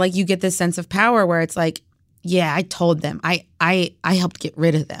 like you get this sense of power where it's like, yeah, I told them, I helped get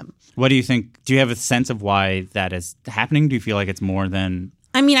rid of them. What do you think? Do you have a sense of why that is happening? Do you feel like it's more than?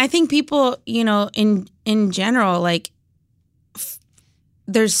 I mean, I think people, in general, like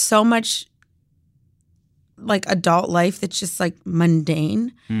there's so much like adult life that's just like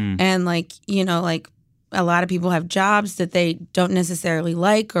mundane. And like, like a lot of people have jobs that they don't necessarily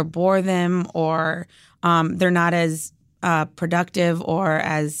like or bore them, or they're not as productive or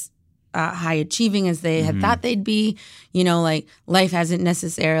as high achieving as they had thought they'd be. Like life hasn't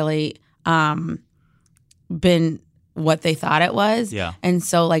necessarily been what they thought it was. Yeah. And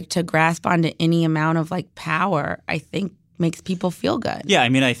so like to grasp onto any amount of like power, I think makes people feel good. Yeah. I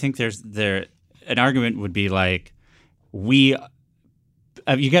mean, I think an argument would be like, you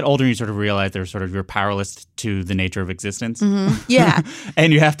get older and you sort of realize you're powerless to the nature of existence. Mm-hmm. Yeah.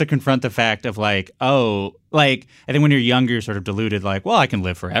 And you have to confront the fact of like, I think when you're younger, you're sort of deluded, like, well, I can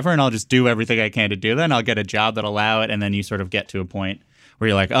live forever and I'll just do everything I can to do that and I'll get a job that'll allow it. And then you sort of get to a point where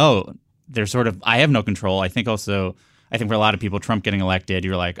you're like, oh, there's sort of, I have no control. I think for a lot of people, Trump getting elected,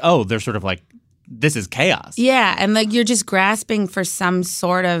 you're like, oh, they're sort of like, this is chaos. Yeah. And like, you're just grasping for some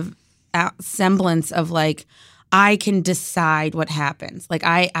sort of semblance of like, I can decide what happens. Like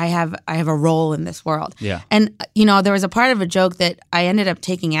I have a role in this world. Yeah. And there was a part of a joke that I ended up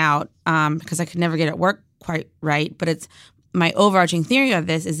taking out because I could never get it work quite right. But it's my overarching theory of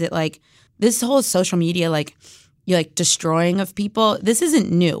this is that like this whole social media like you like destroying of people. This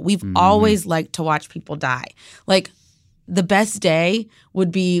isn't new. We've always liked to watch people die. Like the best day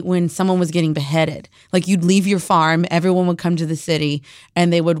would be when someone was getting beheaded. Like you'd leave your farm, everyone would come to the city,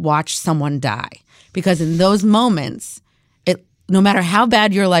 and they would watch someone die. Because in those moments, no matter how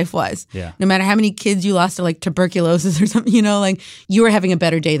bad your life was, Yeah. no matter how many kids you lost to like tuberculosis or something, you know, like you were having a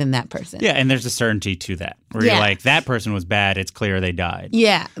better day than that person. Yeah, and there's a certainty to that. Where Yeah. you're like, that person was bad, it's clear they died.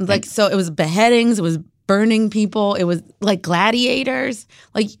 Yeah. Like, so it was beheadings, it was burning people, it was like gladiators.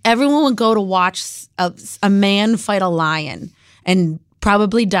 Like everyone would go to watch a man fight a lion and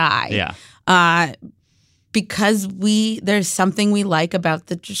probably die. Yeah. Because there's something we like about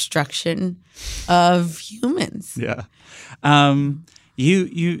the destruction of humans. Yeah.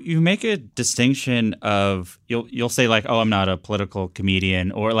 You make a distinction of you'll say like, oh, I'm not a political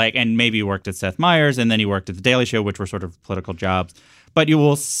comedian, or like, and maybe you worked at Seth Meyers and then you worked at The Daily Show, which were sort of political jobs. But you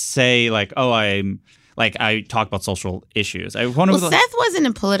will say like, oh, I talk about social issues. Seth wasn't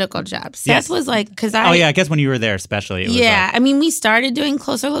a political job. Seth Yes. was like, because Oh yeah, I guess when you were there, especially. It was yeah, like, I mean, we started doing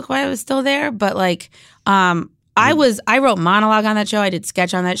Closer Look while I was still there, but like, I wrote monologue on that show. I did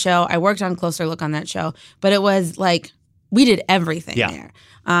sketch on that show. I worked on Closer Look on that show, but it was like we did everything there.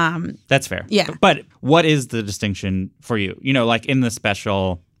 that's fair. Yeah. But what is the distinction for you? You know, like in the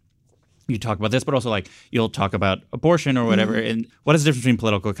special, you talk about this, but also like you'll talk about abortion or whatever. Mm-hmm. And what is the difference between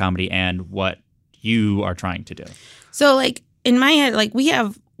political comedy and what you are trying to do? So like in my head, like we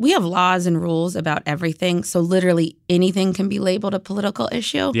have laws and rules about everything. So literally anything can be labeled a political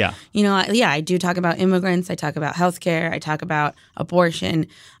issue. Yeah. You know, I do talk about immigrants. I talk about healthcare. I talk about abortion,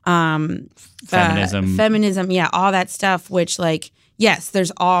 feminism. Yeah, all that stuff. Which like, yes,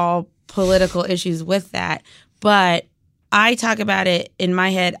 there's all political issues with that. But I talk about it in my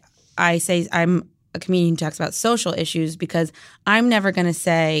head. I say I'm a comedian who talks about social issues because I'm never going to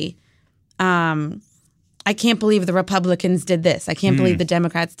say, I can't believe the Republicans did this. I can't believe the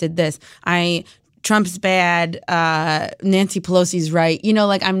Democrats did this. Trump's bad. Nancy Pelosi's right. You know,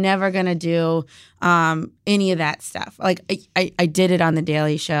 like I'm never going to do any of that stuff. Like I did it on The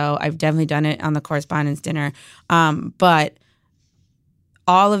Daily Show. I've definitely done it on the Correspondents' Dinner. But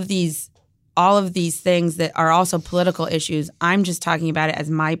all of these things that are also political issues, I'm just talking about it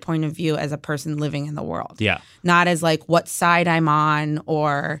as my point of view as a person living in the world. Yeah. Not as like what side I'm on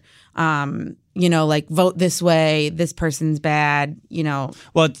or, you know, like vote this way, this person's bad, you know.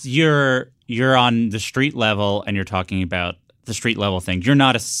 Well, you're on the street level and you're talking about the street level things. You're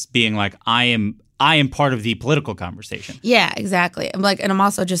not being like, I am part of the political conversation. Yeah, exactly. I'm like, and I'm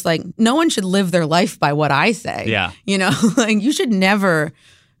also just like, no one should live their life by what I say. Yeah. You know, like you should never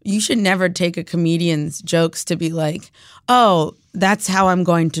take a comedian's jokes to be like, oh, that's how I'm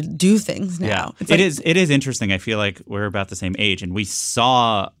going to do things now. Yeah. It is interesting. I feel like we're about the same age and we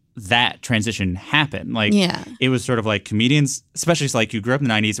saw that transition happen. Like, yeah. It was sort of like comedians, especially like you grew up in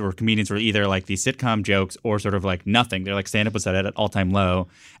the 90s where comedians were either like these sitcom jokes or sort of like nothing. They're like stand-up was at an all-time low.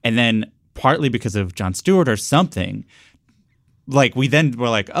 And then partly because of Jon Stewart or something, like we then were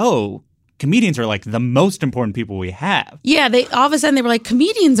like, oh, comedians are like the most important people we have. Yeah, all of a sudden they were like,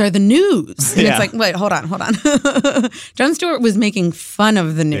 comedians are the news. And Yeah. it's like, wait, hold on. Jon Stewart was making fun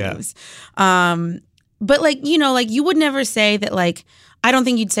of the news. Yeah. But like, you know, like you would never say that like, I don't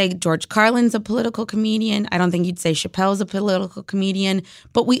think you'd say George Carlin's a political comedian. I don't think you'd say Chappelle's a political comedian.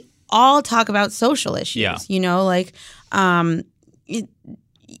 But we all talk about social issues, Yeah. you know, like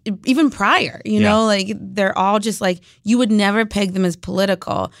even Pryor, you know, like they're all just like, you would never peg them as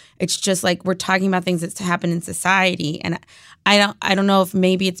political. It's just like we're talking about things that happen in society. And I don't know if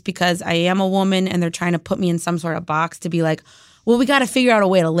maybe it's because I am a woman and they're trying to put me in some sort of box to be like, well, we got to figure out a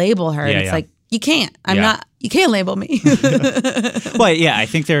way to label her. Yeah, and it's yeah. like, you can't. You can't label me. Well, yeah, I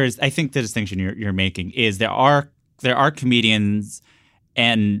think the distinction you're making is there are comedians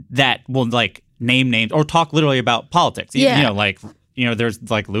and that will like name names or talk literally about politics. Yeah. You know, like, you know, there's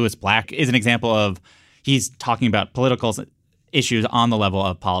like Louis Black is an example of he's talking about political issues on the level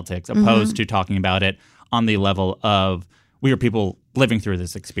of politics opposed to talking about it on the level of we are people living through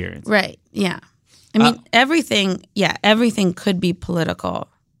this experience. Right. Yeah. I mean, everything could be political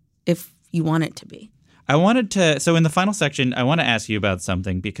if you want it to be. So in the final section, I want to ask you about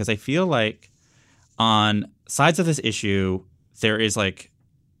something because I feel like on sides of this issue, there is like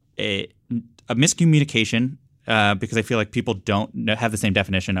a miscommunication because I feel like people don't have the same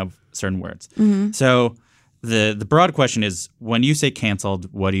definition of certain words. Mm-hmm. So the broad question is, when you say canceled,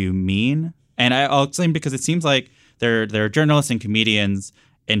 what do you mean? And I'll explain because it seems like there are journalists and comedians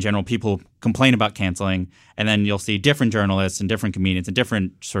in general, people complain about canceling, and then you'll see different journalists and different comedians and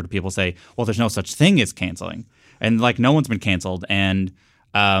different sort of people say, well, there's no such thing as canceling. And like no one's been canceled. And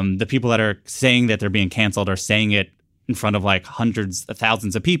the people that are saying that they're being canceled are saying it in front of like hundreds of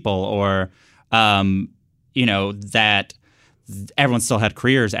thousands of people or, you know, that everyone still had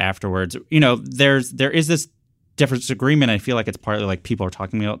careers afterwards. You know, there is this disagreement. I feel like it's partly like people are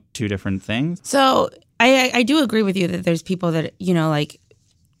talking about two different things. So I do agree with you that there's people that, you know, like,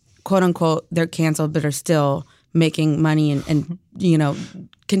 quote unquote, they're canceled but are still making money and you know,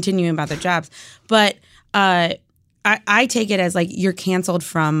 continuing about their jobs. But I take it as like you're canceled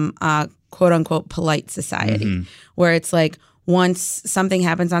from quote unquote polite society, where it's like once something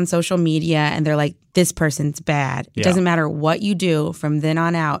happens on social media and they're like, this person's bad. It doesn't matter what you do from then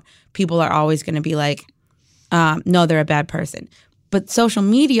on out. People are always going to be like, no, they're a bad person. But social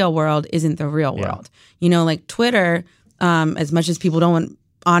media world isn't the real world. You know, like Twitter, as much as people don't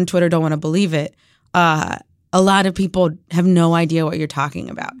want to believe it, a lot of people have no idea what you're talking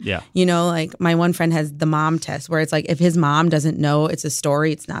about. Yeah. You know, like my one friend has the mom test where it's like if his mom doesn't know it's a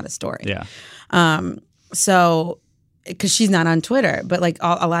story, it's not a story. Yeah. So, because she's not on Twitter, but like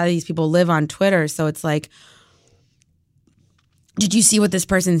a lot of these people live on Twitter. So it's like, did you see what this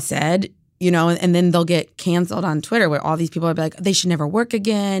person said? You know, and then they'll get canceled on Twitter where all these people will be like, they should never work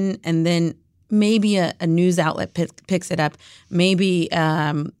again. And then maybe a news outlet picks it up. Maybe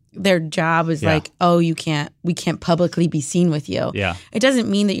their job is like, oh, we can't publicly be seen with you. Yeah. It doesn't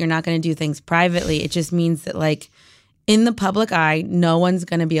mean that you're not going to do things privately. It just means that like in the public eye, no one's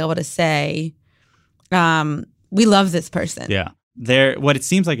going to be able to say, we love this person. Yeah. What it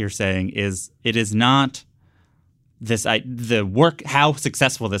seems like you're saying is it is not the work, how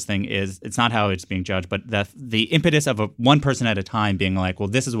successful this thing is, it's not how it's being judged, but the impetus of one person at a time being like, well,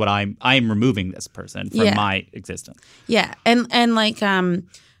 this is what I am removing this person from my existence. Yeah. And like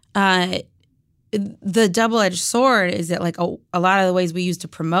the double-edged sword is that like a lot of the ways we use to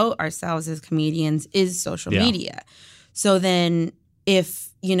promote ourselves as comedians is social media. So then if,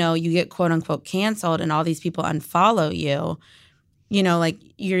 you know, you get quote unquote canceled and all these people unfollow you, you know, like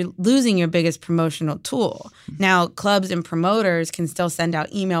you're losing your biggest promotional tool. Now, clubs and promoters can still send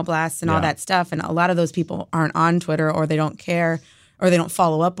out email blasts and all that stuff. And a lot of those people aren't on Twitter or they don't care or they don't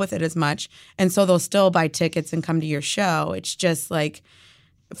follow up with it as much. And so they'll still buy tickets and come to your show. It's just like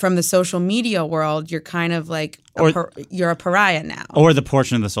from the social media world, you're kind of like you're a pariah now. Or the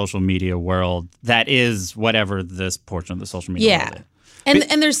portion of the social media world that is whatever this portion of the social media world is.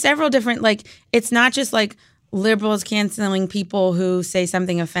 And there's several different, like, it's not just like liberals canceling people who say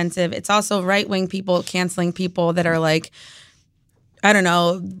something offensive. It's also right-wing people canceling people that are like, I don't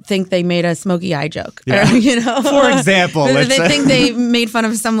know, think they made a smoky eye joke. Yeah. Or, you know? For example. They think they made fun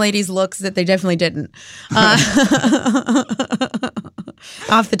of some lady's looks that they definitely didn't.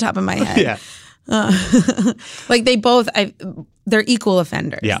 Off the top of my head. Yeah. Like they both, they're equal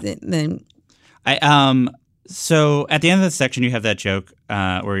offenders. Yeah. So at the end of the section, you have that joke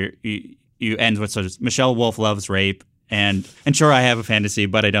where you end with sort of Michelle Wolf loves rape, and sure, I have a fantasy,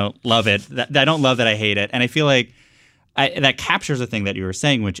 but I don't love it. I don't love that I hate it. And I feel like that captures the thing that you were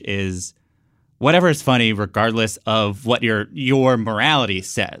saying, which is whatever is funny, regardless of what your morality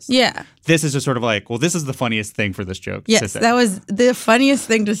says. Yeah. This is just sort of like, well, this is the funniest thing for this joke. Yes, that was the funniest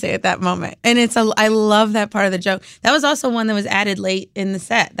thing to say at that moment. And I love that part of the joke. That was also one that was added late in the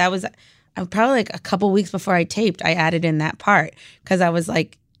set. That was probably like a couple weeks before I taped, I added in that part because I was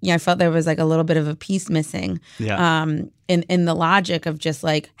like, I felt there was like a little bit of a piece missing in the logic of just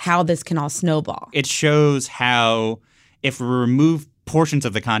like how this can all snowball. It shows how if we remove portions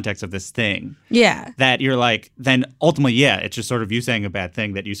of the context of this thing, that you're like, then ultimately, it's just sort of you saying a bad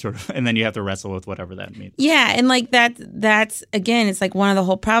thing that you sort of, and then you have to wrestle with whatever that means. Yeah, and like that's again, it's like one of the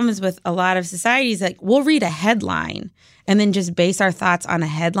whole problems with a lot of societies. Like we'll read a headline and then just base our thoughts on a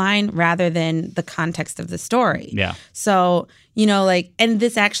headline rather than the context of the story. Yeah. So, you know, like, and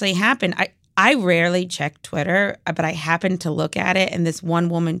this actually happened. I rarely check Twitter, but I happened to look at it, and this one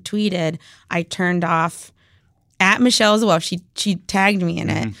woman tweeted, I turned off at Michelle's Wolf. She tagged me in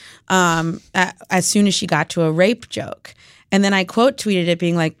it as soon as she got to a rape joke. And then I quote tweeted it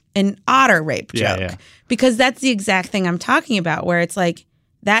being like, an otter rape joke. Yeah. Because that's the exact thing I'm talking about, where it's like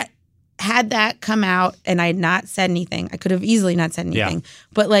that. Had that come out and I had not said anything, I could have easily not said anything.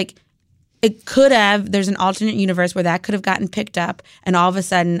 But like it could have, there's an alternate universe where that could have gotten picked up and all of a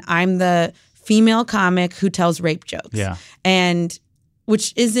sudden I'm the female comic who tells rape jokes. Yeah. And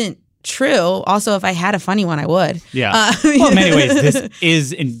which isn't true. Also, if I had a funny one, I would. Yeah. Well, in many ways, this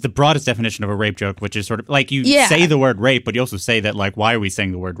is in the broadest definition of a rape joke, which is sort of like you say the word rape, but you also say that like, why are we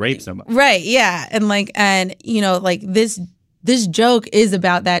saying the word rape so much? Right. Yeah. And you know, like this joke is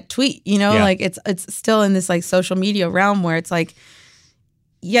about that tweet, you know, like it's still in this like social media realm where it's like,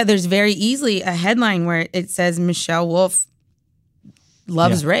 there's very easily a headline where it says Michelle Wolf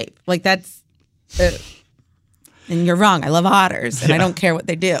loves rape. Like that's, and you're wrong. I love otters and I don't care what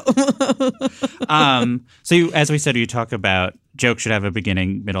they do. So you, as we said, you talk about joke should have a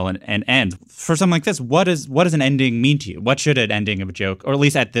beginning, middle, and end. For something like this, what does an ending mean to you? What should an ending of a joke, or at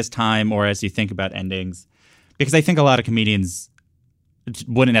least at this time, or as you think about endings? Because I think a lot of comedians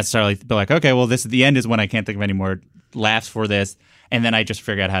wouldn't necessarily be like, okay, well, the end is when I can't think of any more laughs for this, and then I just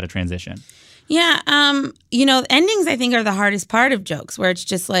figure out how to transition. Yeah, endings I think are the hardest part of jokes, where it's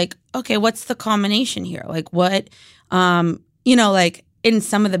just like, okay, what's the culmination here? Like what, like in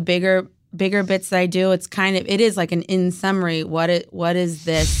some of the bigger bits that I do, it is like an in summary. What is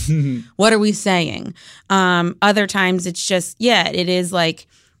this? What are we saying? Other times it's just, it is like,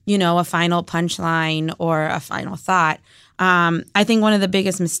 a final punchline or a final thought. I think one of the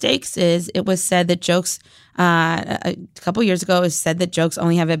biggest mistakes is it was said that jokes, a couple years ago, it was said that jokes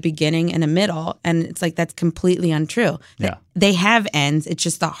only have a beginning and a middle. And it's like, that's completely untrue. Yeah. They have ends. It's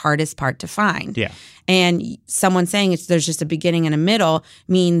just the hardest part to find. Yeah. And someone saying there's just a beginning and a middle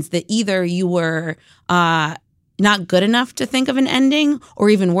means that either you were not good enough to think of an ending, or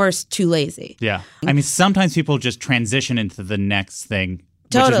even worse, too lazy. Yeah. I mean, sometimes people just transition into the next thing,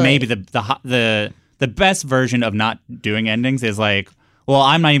 Totally. which is maybe the best version of not doing endings is like, well,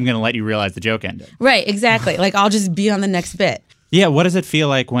 I'm not even going to let you realize the joke ended. Right, exactly. Like, I'll just be on the next bit. Yeah, what does it feel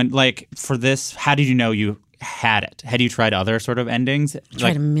like when, like, for this, how did you know you had it? Had you tried other sort of endings? I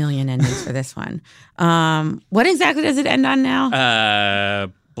tried a million endings for this one. What exactly does it end on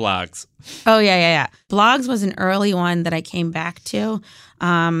now? Blogs. Oh, yeah. Blogs was an early one that I came back to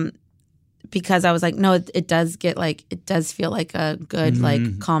because I was like, no, it does feel like a good,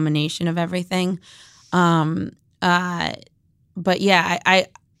 like, culmination of everything. But yeah,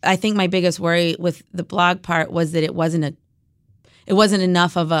 I think my biggest worry with the blog part was that it wasn't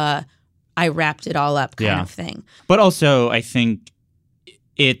enough of a I wrapped it all up kind of thing. But also, I think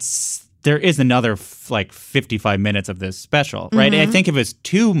there is another 55 minutes of this special, right? I think if it's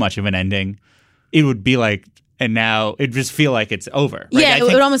too much of an ending, it would be like, and now it just feel like it's over. Right? Yeah, it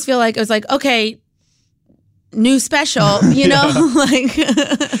would almost feel like it was like, okay, new special, like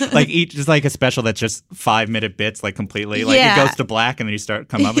like each is like a special that's just 5-minute bits, like completely, like it goes to black and then you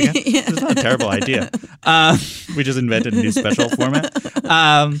come up again. It's not a terrible idea. We just invented a new special format.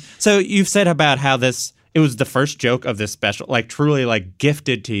 So you've said about how it was the first joke of this special, like truly like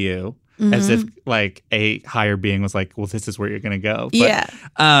gifted to you, as if like a higher being was like, well, this is where you're going to go. But,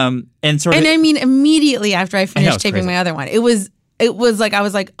 and I mean, immediately after I finished taping my other one, it was like, I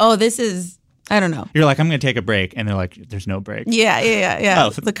was like, oh, this is, I don't know. You're like, I'm going to take a break. And they're like, there's no break. Yeah. Oh.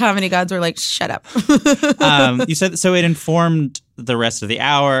 The comedy gods were like, shut up. You said, so it informed the rest of the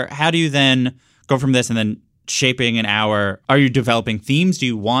hour. How do you then go from this and then shaping an hour? Are you developing themes? Do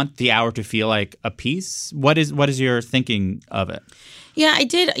you want the hour to feel like a piece? What is your thinking of it? Yeah, I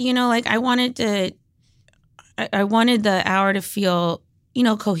did. I wanted the hour to feel,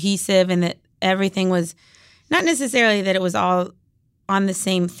 cohesive, and that everything was not necessarily that it was all on the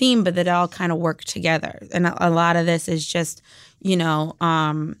same theme, but that it all kind of worked together. And a lot of this is just, we're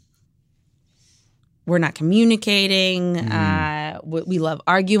not communicating. We love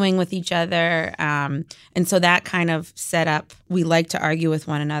arguing with each other. And so that kind of set up, we like to argue with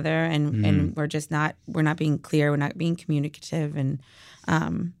one another, and we're not being clear. We're not being communicative. And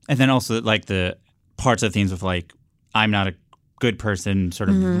then also like the parts of themes of like, I'm not a good person, sort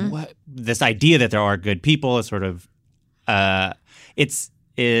of this idea that there are good people is sort of, it's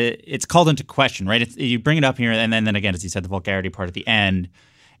called into question, right? You bring it up here, and then again, as you said, the vulgarity part at the end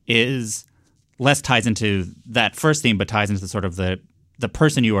is less ties into that first theme, but ties into sort of the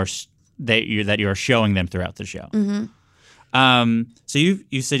person that you are showing them throughout the show. So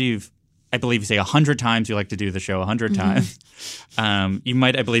you said I believe you say 100 times you like to do the show 100 times. You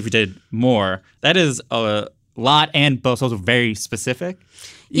might, I believe you did more. That is a lot, and both also very specific.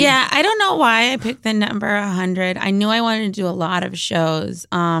 Yeah, I don't know why I picked the number 100. I knew I wanted to do a lot of shows.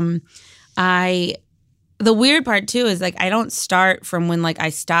 The weird part too is like I don't start from when like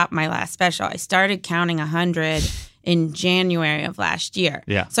I stopped my last special. I started counting 100 in January of last year.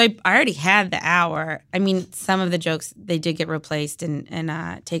 Yeah. So I already had the hour. I mean, some of the jokes they did get replaced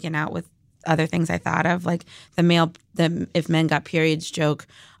and taken out with other things I thought of, like the if men got periods joke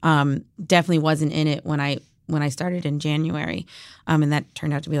definitely wasn't in it when I started in January. And that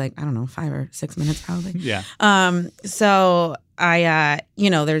turned out to be like, I don't know, 5 or 6 minutes probably. Yeah. So I,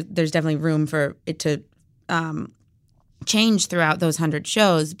 there's definitely room for it to change throughout those 100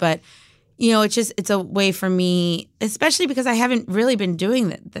 shows. But, it's a way for me, especially because I haven't really been doing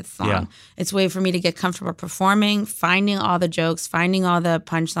this long. Yeah. It's a way for me to get comfortable performing, finding all the jokes, finding all the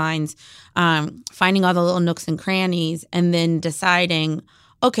punchlines, finding all the little nooks and crannies, and then deciding,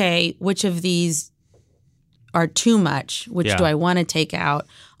 okay, which of these are too much? Which do I want to take out?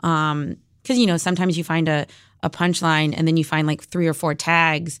 Because, sometimes you find a a punchline and then you find like 3 or 4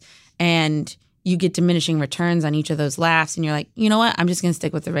 tags and you get diminishing returns on each of those laughs and you're like, you know what? I'm just going to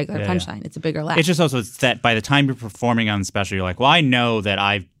stick with the regular punchline. It's a bigger laugh. It's just also that by the time you're performing on the special, you're like, well, I know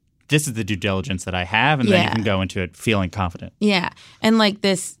that this is the due diligence that I have, and then you can go into it feeling confident. Yeah. And like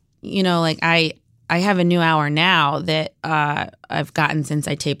this, you know, like I have a new hour now that I've gotten since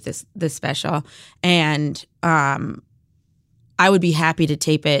I taped this special, and I would be happy to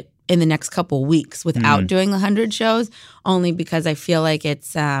tape it in the next couple weeks without doing the 100 shows, only because I feel like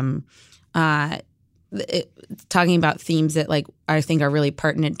it's talking about themes that like I think are really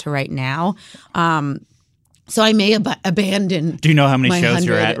pertinent to right now. So I may abandon. Do you know how many shows 100.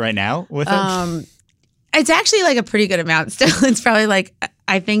 You're at right now with it? It's actually like a pretty good amount still. It's probably like,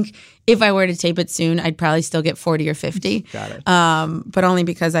 I think if I were to tape it soon, I'd probably still get 40 or 50. Got it. But only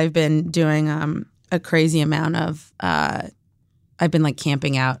because I've been doing a crazy amount of I've been like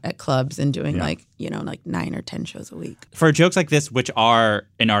camping out at clubs and doing like 9 or 10 shows a week. For jokes like this, which are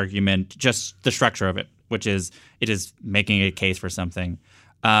an argument, just the structure of it, which is it is making a case for something.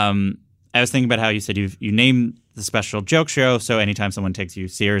 I was thinking about how you said you name the special joke show, so anytime someone takes you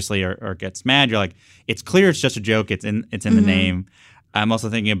seriously or gets mad, you're like, it's clear it's just a joke. It's in the name. I'm also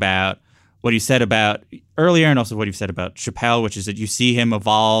thinking about what you said about earlier and also what you've said about Chappelle, which is that you see him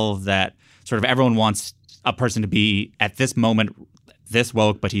evolve, that sort of everyone wants a person to be at this moment this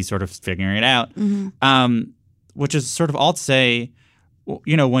woke, but he's sort of figuring it out, which is sort of all to say,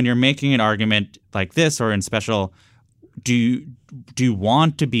 you know, when you're making an argument like this or in special, do you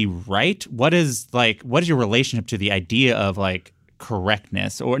want to be right? What is your relationship to the idea of like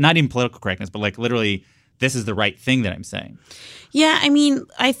correctness, or not even political correctness, but like literally this is the right thing that I'm saying? Yeah, I mean,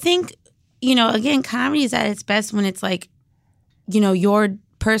 I think, you know, again, comedy is at its best when it's like, you know, your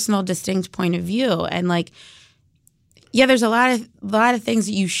personal distinct point of view, and like, yeah, there's a lot of things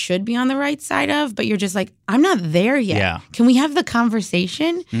that you should be on the right side of, but you're just like, I'm not there yet. Yeah. Can we have the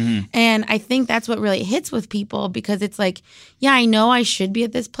conversation? And I think that's what really hits with people, because it's like, yeah, I know I should be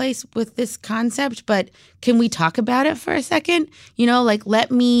at this place with this concept, but can we talk about it for a second? You know, like let's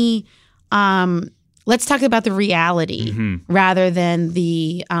talk about the reality rather than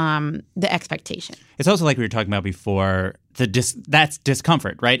the expectation. It's also like we were talking about before, that's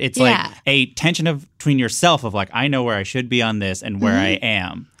discomfort, right? It's like a tension between yourself of like, I know where I should be on this and where I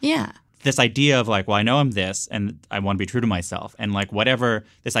am. Yeah. This idea of like, well, I know I'm this and I want to be true to myself, and like whatever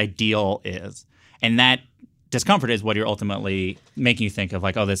this ideal is. And that discomfort is what you're ultimately making you think of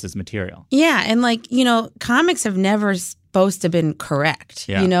like, oh, this is material. Yeah. And like, you know, comics have never supposed to have been correct.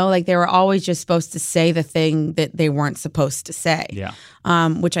 Yeah. You know, like they were always just supposed to say the thing that they weren't supposed to say. Yeah.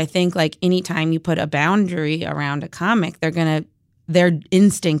 Which I think like anytime you put a boundary around a comic, their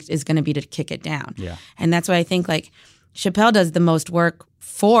instinct is going to be to kick it down. Yeah. And that's why I think like Chappelle does the most work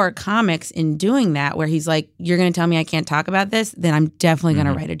for comics in doing that, where he's like, you're going to tell me I can't talk about this? Then I'm definitely going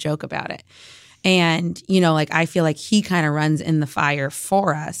to write a joke about it. And, you know, like I feel like he kind of runs in the fire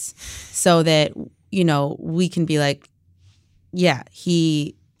for us so that, you know, we can be like, yeah,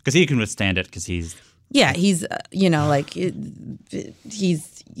 because he can withstand it because he's... Yeah, he's, you know, like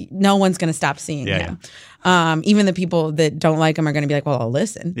no one's going to stop seeing him. Even the people that don't like him are going to be like, well, I'll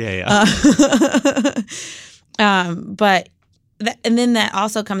listen. Yeah. But and then that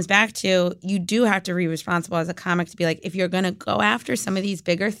also comes back to, you do have to be responsible as a comic to be like, if you're going to go after some of these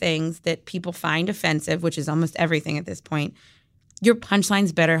bigger things that people find offensive, which is almost everything at this point, your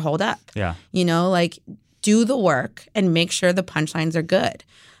punchlines better hold up. Yeah. You know, like do the work and make sure the punchlines are good.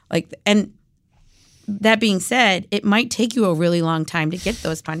 Like, and that being said, it might take you a really long time to get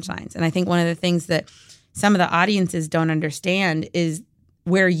those punchlines. And I think one of the things that some of the audiences don't understand is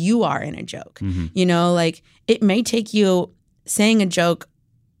where you are in a joke. You know, like it may take you saying a joke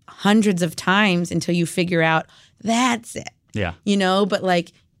hundreds of times until you figure out that's it. Yeah. You know, but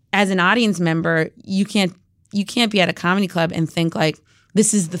like as an audience member, you can't be at a comedy club and think like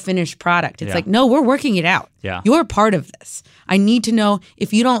this is the finished product. It's like, no, we're working it out. Yeah. You're part of this. I need to know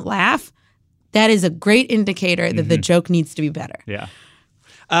if you don't laugh, that is a great indicator that the joke needs to be better. Yeah.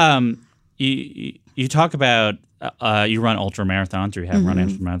 You talk about you run ultra marathons, or you have run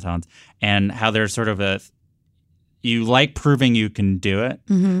ultra marathons, and how there's sort of you like proving you can do it.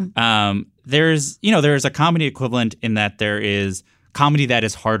 There's a comedy equivalent in that there is comedy that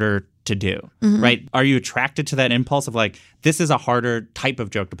is harder to do, right? Are you attracted to that impulse of like, this is a harder type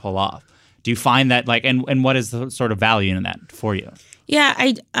of joke to pull off? Do you find that like, and what is the sort of value in that for you? Yeah,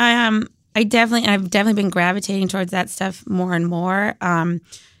 I've definitely been gravitating towards that stuff more and more.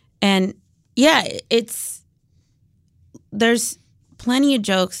 And yeah, there's plenty of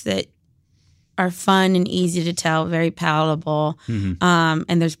jokes that are fun and easy to tell, very palatable.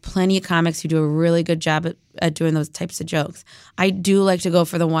 And there's plenty of comics who do a really good job at doing those types of jokes. I do like to go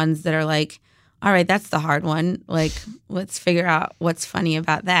for the ones that are like, all right, that's the hard one. Like, let's figure out what's funny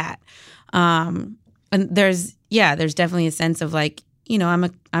about that. And there's definitely a sense of like, you know, I'm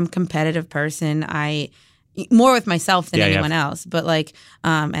a competitive person. More with myself than anyone else, but like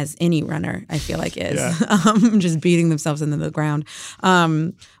as any runner, I feel like is just beating themselves into the ground.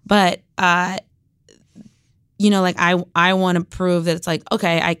 But you know, like I want to prove that it's like,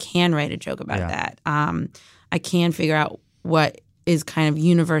 okay, I can write a joke about that. I can figure out what is kind of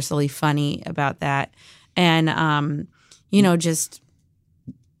universally funny about that, and you know, just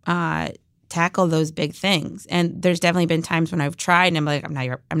tackle those big things. And there's definitely been times when I've tried and I'm like,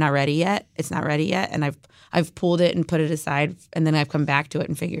 I'm not ready yet. It's not ready yet, and I've pulled it and put it aside, and then I've come back to it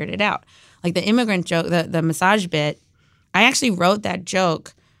and figured it out. Like the immigrant joke, the massage bit, I actually wrote that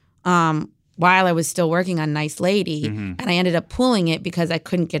joke while I was still working on Nice Lady, and I ended up pulling it because I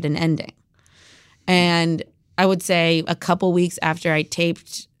couldn't get an ending. And I would say a couple weeks after I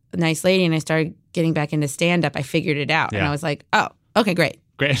taped Nice Lady and I started getting back into stand-up, I figured it out. And I was like, oh, okay, great.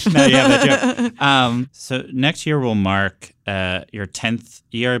 Great. Now you have that joke. So next year will mark your 10th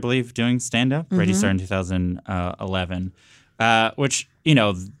year, I believe, doing stand-up. Right? You started in 2011, which, you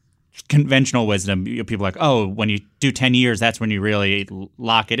know, conventional wisdom, people are like, oh, when you do 10 years, that's when you really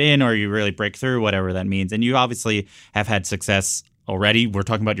lock it in or you really break through, whatever that means. And you obviously have had success already. We're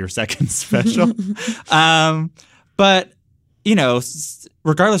talking about your second special. But, you know,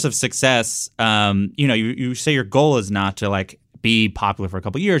 regardless of success, you know, you say your goal is not to like be popular for a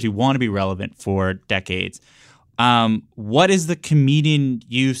couple of years. You want to be relevant for decades. What is the comedian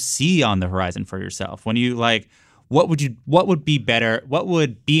you see on the horizon for yourself? When you like, what would be better? What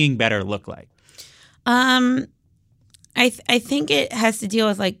would being better look like? I think it has to deal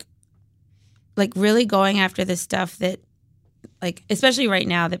with like really going after the stuff that, like, especially right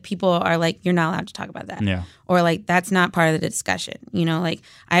now, that people are like, you're not allowed to talk about that. Yeah. Or like, that's not part of the discussion. You know, like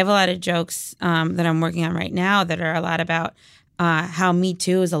I have a lot of jokes that I'm working on right now that are a lot about how Me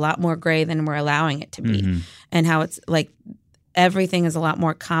Too is a lot more gray than we're allowing it to be. And how it's like everything is a lot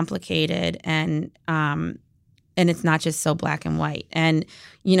more complicated and it's not just so black and white. And,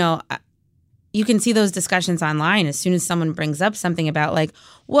 you know, you can see those discussions online as soon as someone brings up something about like,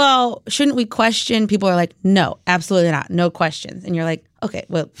 well, shouldn't we question? People are like, no, absolutely not. No questions. And you're like, okay,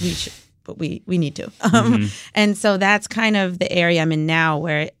 well, we should, but we need to. And so that's kind of the area I'm in now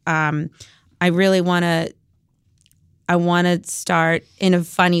where I really want to start in a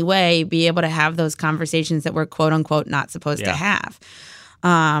funny way, be able to have those conversations that we're quote unquote not supposed to have.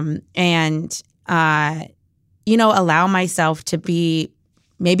 You know, allow myself to be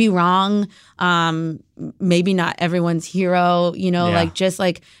maybe wrong, maybe not everyone's hero, you know, just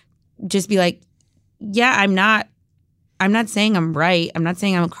be like, yeah, I'm not saying I'm right. I'm not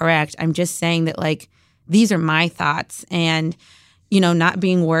saying I'm correct. I'm just saying that like, these are my thoughts, and, you know, not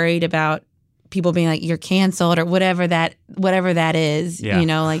being worried about people being like, you're canceled or whatever that is, you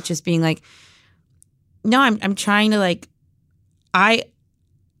know, like just being like, no, I'm trying to like, I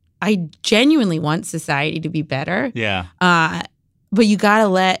genuinely want society to be better. Yeah. But we gotta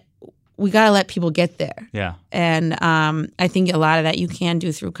let people get there. Yeah. And I think a lot of that you can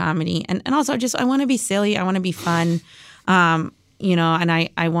do through comedy. And also just, I want to be silly. I want to be fun. You know, and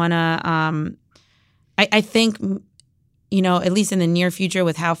I want to, I think, you know, at least in the near future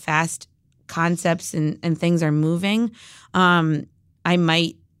with how fast concepts and things are moving, I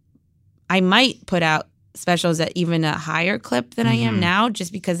might put out specials at even a higher clip than I am now,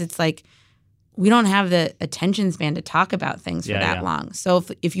 just because it's like we don't have the attention span to talk about things for that long. So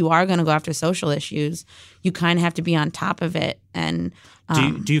if you are going to go after social issues, you kind of have to be on top of it. And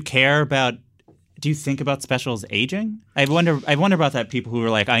do you care about? Do you think about specials aging? I wonder about that. People who are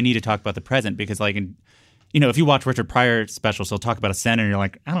like, I need to talk about the present because, like, you know, if you watch Richard Pryor specials, he'll talk about a senator, and you're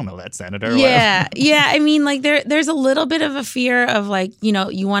like, I don't know that senator. Yeah, yeah. I mean, like, there's a little bit of a fear of, like, you know,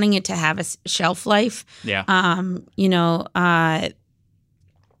 you wanting it to have a shelf life. Yeah. You know,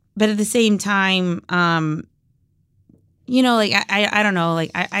 but at the same time, you know, like, I don't know,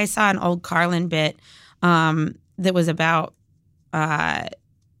 like, I saw an old Carlin bit that was about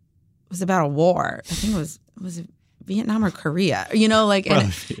a war. I think it was it Vietnam or Korea? You know, like,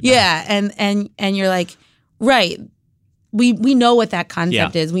 and, yeah, and you're like, right. We know what that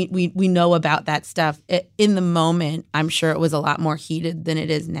concept is. We know about that stuff. In the moment, I'm sure it was a lot more heated than it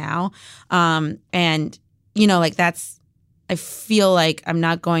is now. And, you know, like I feel like I'm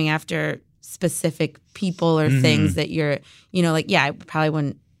not going after specific people or things that you're, you know, like, yeah, I probably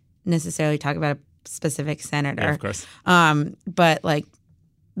wouldn't necessarily talk about a specific senator. Yeah, of course. But like,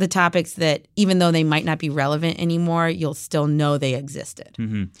 the topics that, even though they might not be relevant anymore, you'll still know they existed.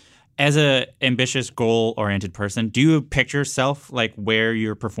 Mm-hmm. As a ambitious, goal-oriented person, do you picture yourself like where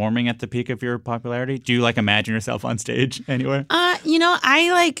you're performing at the peak of your popularity? Do you like imagine yourself on stage anywhere?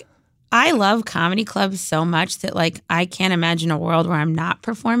 I love comedy clubs so much that like I can't imagine a world where I'm not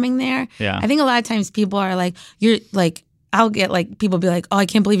performing there. Yeah. I think a lot of times people are like, you're like, I'll get like people be like, oh, I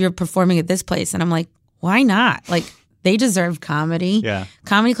can't believe you're performing at this place, and I'm like, why not? Like, they deserve comedy. Yeah.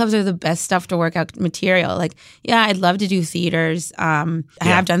 Comedy clubs are the best stuff to work out material. Like, yeah, I'd love to do theaters. I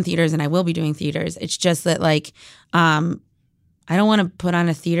have done theaters and I will be doing theaters. It's just that like, I don't want to put on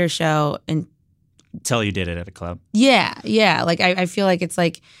a theater show and Tell you did it at a club. Yeah. Like, I feel like it's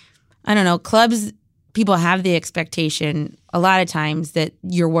like, I don't know, clubs, people have the expectation a lot of times that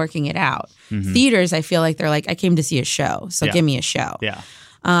you're working it out. Mm-hmm. Theaters, I feel like they're like, I came to see a show, so give me a show. Yeah.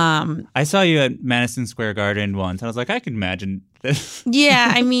 I saw you at Madison Square Garden once, and I was like, I can imagine this.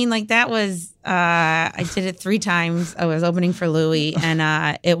 Yeah, I mean, like that was, I did it 3 times. I was opening for Louis,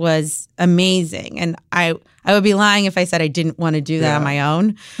 and it was amazing. And I would be lying if I said I didn't want to do that on my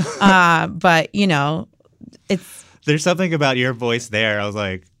own. But, you know, There's something about your voice there. I was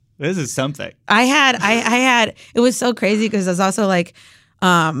like, this is something. I had, it was so crazy because I was also like,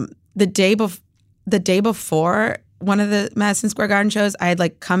 the day before one of the Madison Square Garden shows, I had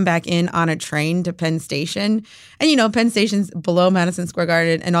like come back in on a train to Penn Station. And, you know, Penn Station's below Madison Square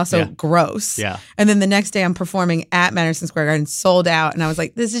Garden and also gross. Yeah. And then the next day I'm performing at Madison Square Garden, sold out. And I was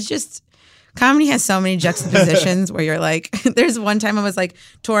like, this is just, comedy has so many juxtapositions where you're like, there's one time I was like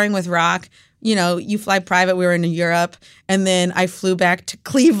touring with Rock. You know, you fly private. We were in Europe, and then I flew back to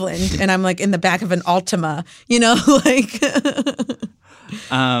Cleveland, and I'm like in the back of an Altima. You know, like.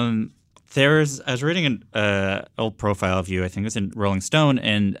 I was reading an old profile of you. I think it was in Rolling Stone,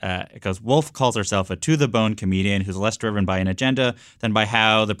 and it goes, Wolf calls herself a to-the-bone comedian who's less driven by an agenda than by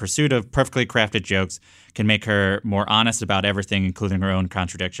how the pursuit of perfectly crafted jokes can make her more honest about everything, including her own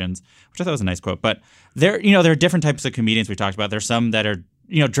contradictions, which I thought was a nice quote. But there are different types of comedians we talked about. There's some that are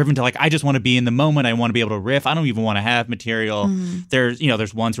driven to like, I just want to be in the moment. I want to be able to riff. I don't even want to have material. Mm-hmm.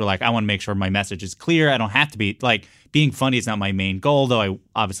 There's ones who are like, I want to make sure my message is clear. I don't have to be like, being funny is not my main goal, though I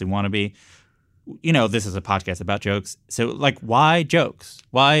obviously want to be. You know, this is a podcast about jokes. So like, why jokes?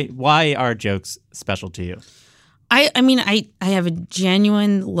 Why are jokes special to you? I mean, I have a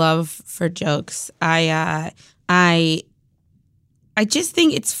genuine love for jokes. I just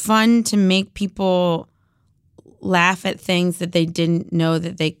think it's fun to make people laugh at things that they didn't know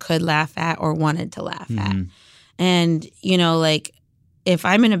that they could laugh at or wanted to laugh at. And, you know, like if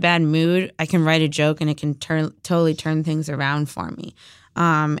I'm in a bad mood, I can write a joke and it can totally turn things around for me.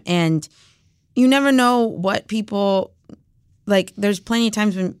 And you never know what people like. There's plenty of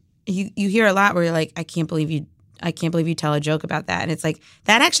times when you hear a lot where you're like, I can't believe you tell a joke about that. And it's like,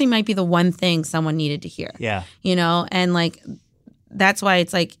 that actually might be the one thing someone needed to hear. Yeah. You know, and like, that's why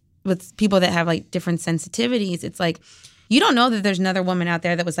it's like, with people that have like different sensitivities, it's like you don't know that there's another woman out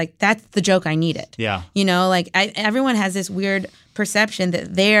there that was like, that's the joke I needed. Yeah. You know, like everyone has this weird perception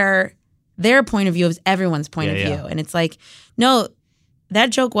that their point of view is everyone's point of view. And it's like, no, that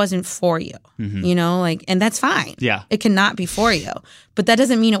joke wasn't for you. Mm-hmm. You know, like, and that's fine. Yeah. It cannot be for you. But that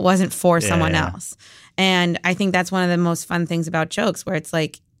doesn't mean it wasn't for someone else. And I think that's one of the most fun things about jokes, where it's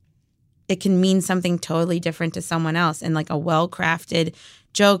like it can mean something totally different to someone else, and like a well-crafted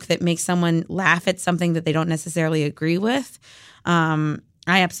joke that makes someone laugh at something that they don't necessarily agree with. I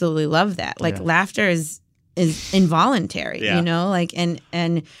absolutely love that. Like laughter is involuntary, you know, like, and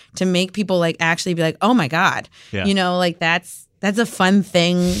to make people like actually be like, oh my God, you know, like that's a fun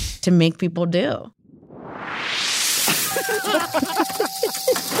thing to make people do.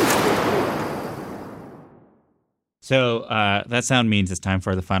 So that sound means it's time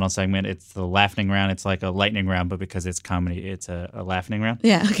for the final segment. It's the laughing round. It's like a lightning round, but because it's comedy, it's a laughing round.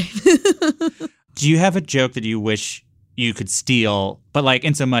 Yeah, okay. Do you have a joke that you wish you could steal, but like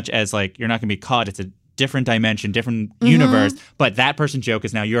in so much as like you're not going to be caught? It's a different dimension, different universe, but that person's joke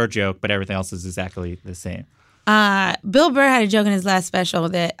is now your joke, but everything else is exactly the same. Bill Burr had a joke in his last special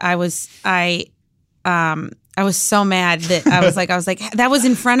that I was so mad that I was like, that was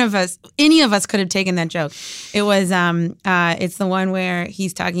in front of us. Any of us could have taken that joke. It was, it's the one where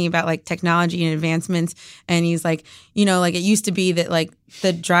he's talking about like technology and advancements. And he's like, you know, like it used to be that like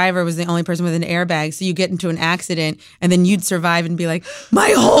the driver was the only person with an airbag. So you get into an accident and then you'd survive and be like,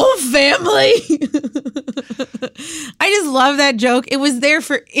 my whole family. I just love that joke. It was there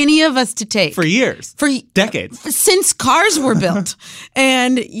for any of us to take. For years. For decades. Since cars were built.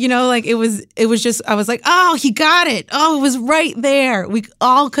 And, you know, like it was just, I was like, oh, he got it. Oh, it was right there. We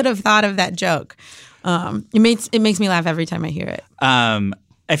all could have thought of that joke. It makes me laugh every time I hear it.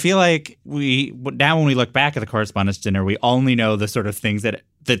 I feel like now when we look back at the correspondence dinner, we only know the sort of things that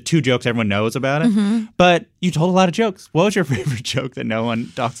the 2 jokes everyone knows about it. Mm-hmm. But you told a lot of jokes. What was your favorite joke that no one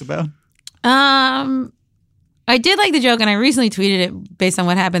talks about? I did like the joke, and I recently tweeted it based on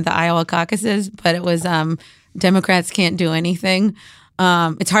what happened at the Iowa caucuses, but it was Democrats can't do anything.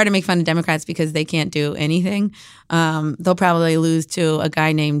 It's hard to make fun of Democrats because they can't do anything. They'll probably lose to a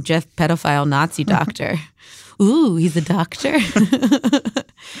guy named Jeff Pedophile Nazi Doctor. Ooh, he's a doctor.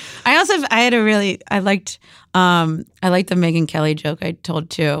 I liked the Megyn Kelly joke I told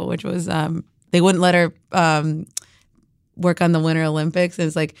too, which was they wouldn't let her work on the Winter Olympics. It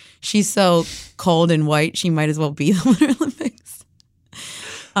was like, she's so cold and white, she might as well be the Winter Olympics.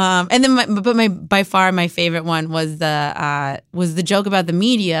 And then, by far my favorite one was the joke about the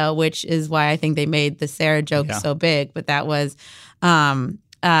media, which is why I think they made the Sarah joke so big. But that was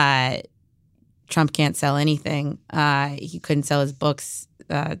Trump can't sell anything. He couldn't sell his books,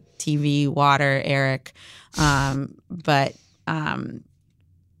 TV, water, Eric. But I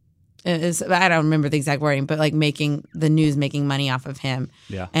don't remember the exact wording, but like making money off of him.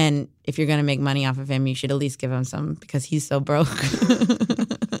 Yeah. And if you're going to make money off of him, you should at least give him some because he's so broke.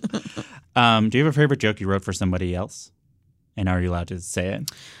 Do you have a favorite joke you wrote for somebody else? And are you allowed to say it?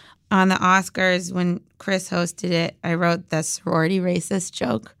 On the Oscars, when Chris hosted it, I wrote the sorority racist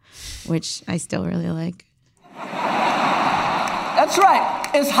joke, which I still really like. That's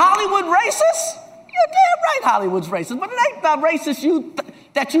right. Is Hollywood racist? You're damn right Hollywood's racist, but it ain't the racist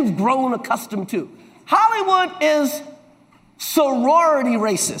that you've grown accustomed to. Hollywood is sorority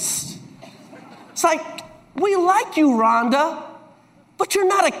racist. It's like, we like you, Rhonda, but you're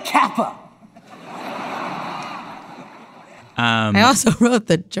not a Kappa. I also wrote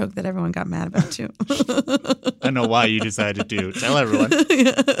the joke that everyone got mad about, too. I don't know why you decided to. Tell everyone.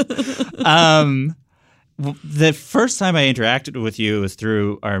 The first time I interacted with you was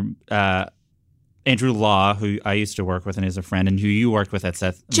through our Andrew Law, who I used to work with and is a friend, and who you worked with at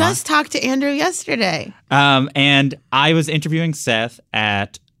Seth. Just talked to Andrew yesterday. And I was interviewing Seth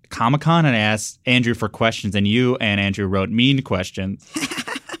at Comic-Con, and I asked Andrew for questions, and you and Andrew wrote mean questions.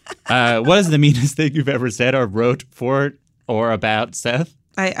 What is the meanest thing you've ever said or wrote for or about Seth?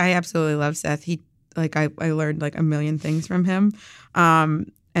 I absolutely love Seth. I learned like a million things from him.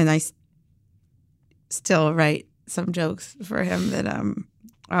 And I still write some jokes for him that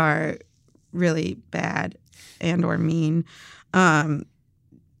are really bad and or mean.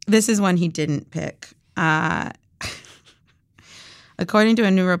 This is one he didn't pick. According to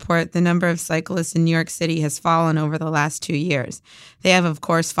a new report, the number of cyclists in New York City has fallen over the last 2 years. They have, of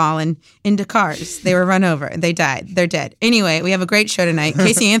course, fallen into cars. They were run over. They died. They're dead. Anyway, we have a great show tonight.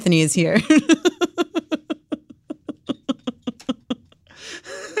 Casey Anthony is here.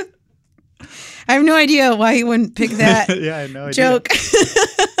 I have no idea why he wouldn't pick that yeah, I have no joke.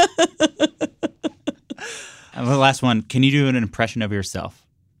 The last one. Can you do an impression of yourself?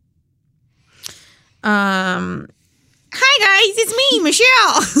 Hi, guys. It's me,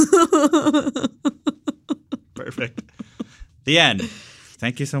 Michelle. Perfect. The end.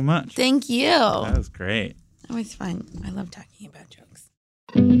 Thank you so much. Thank you. That was great. That was fun. I love talking about jokes.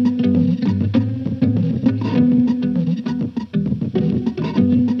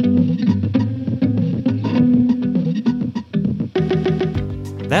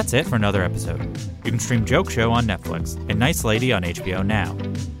 That's it for another episode. You can stream Joke Show on Netflix and Nice Lady on HBO Now.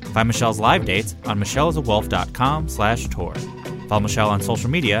 Find Michelle's live dates on michelleisawolf.com/tour. Follow Michelle on social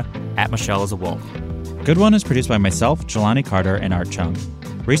media @MichelleIsAWolf. Good One is produced by myself, Jelani Carter, and Art Chung.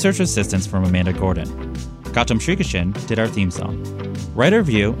 Research assistance from Amanda Gordon. Gautam Srikishan did our theme song. Write a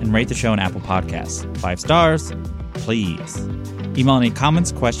review and rate the show on Apple Podcasts. 5 stars, please. Email any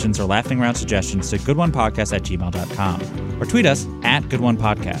comments, questions, or laughing around suggestions to goodonepodcast@gmail.com or tweet us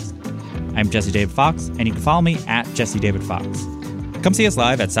 @GoodOnePodcast. I'm Jesse David Fox, and you can follow me @JesseDavidFox. Come see us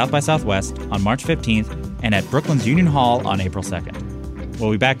live at South by Southwest on March 15th and at Brooklyn's Union Hall on April 2nd.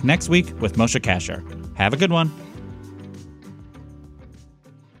 We'll be back next week with Moshe Kasher. Have a good one.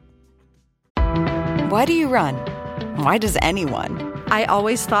 Why do you run? Why does anyone? I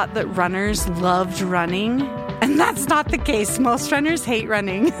always thought that runners loved running, and that's not the case. Most runners hate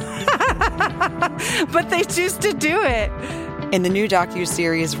running, but they choose to do it. In the new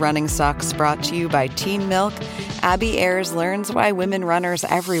docuseries Running Sucks, brought to you by Teen Milk, Abby Ayers learns why women runners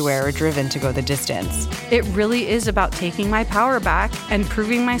everywhere are driven to go the distance. It really is about taking my power back and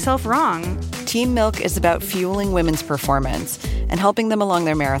proving myself wrong. Teen Milk is about fueling women's performance and helping them along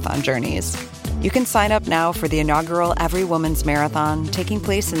their marathon journeys. You can sign up now for the inaugural Every Woman's Marathon, taking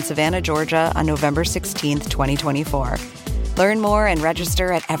place in Savannah, Georgia on November 16th, 2024. Learn more and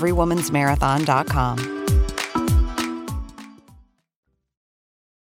register at everywomansmarathon.com.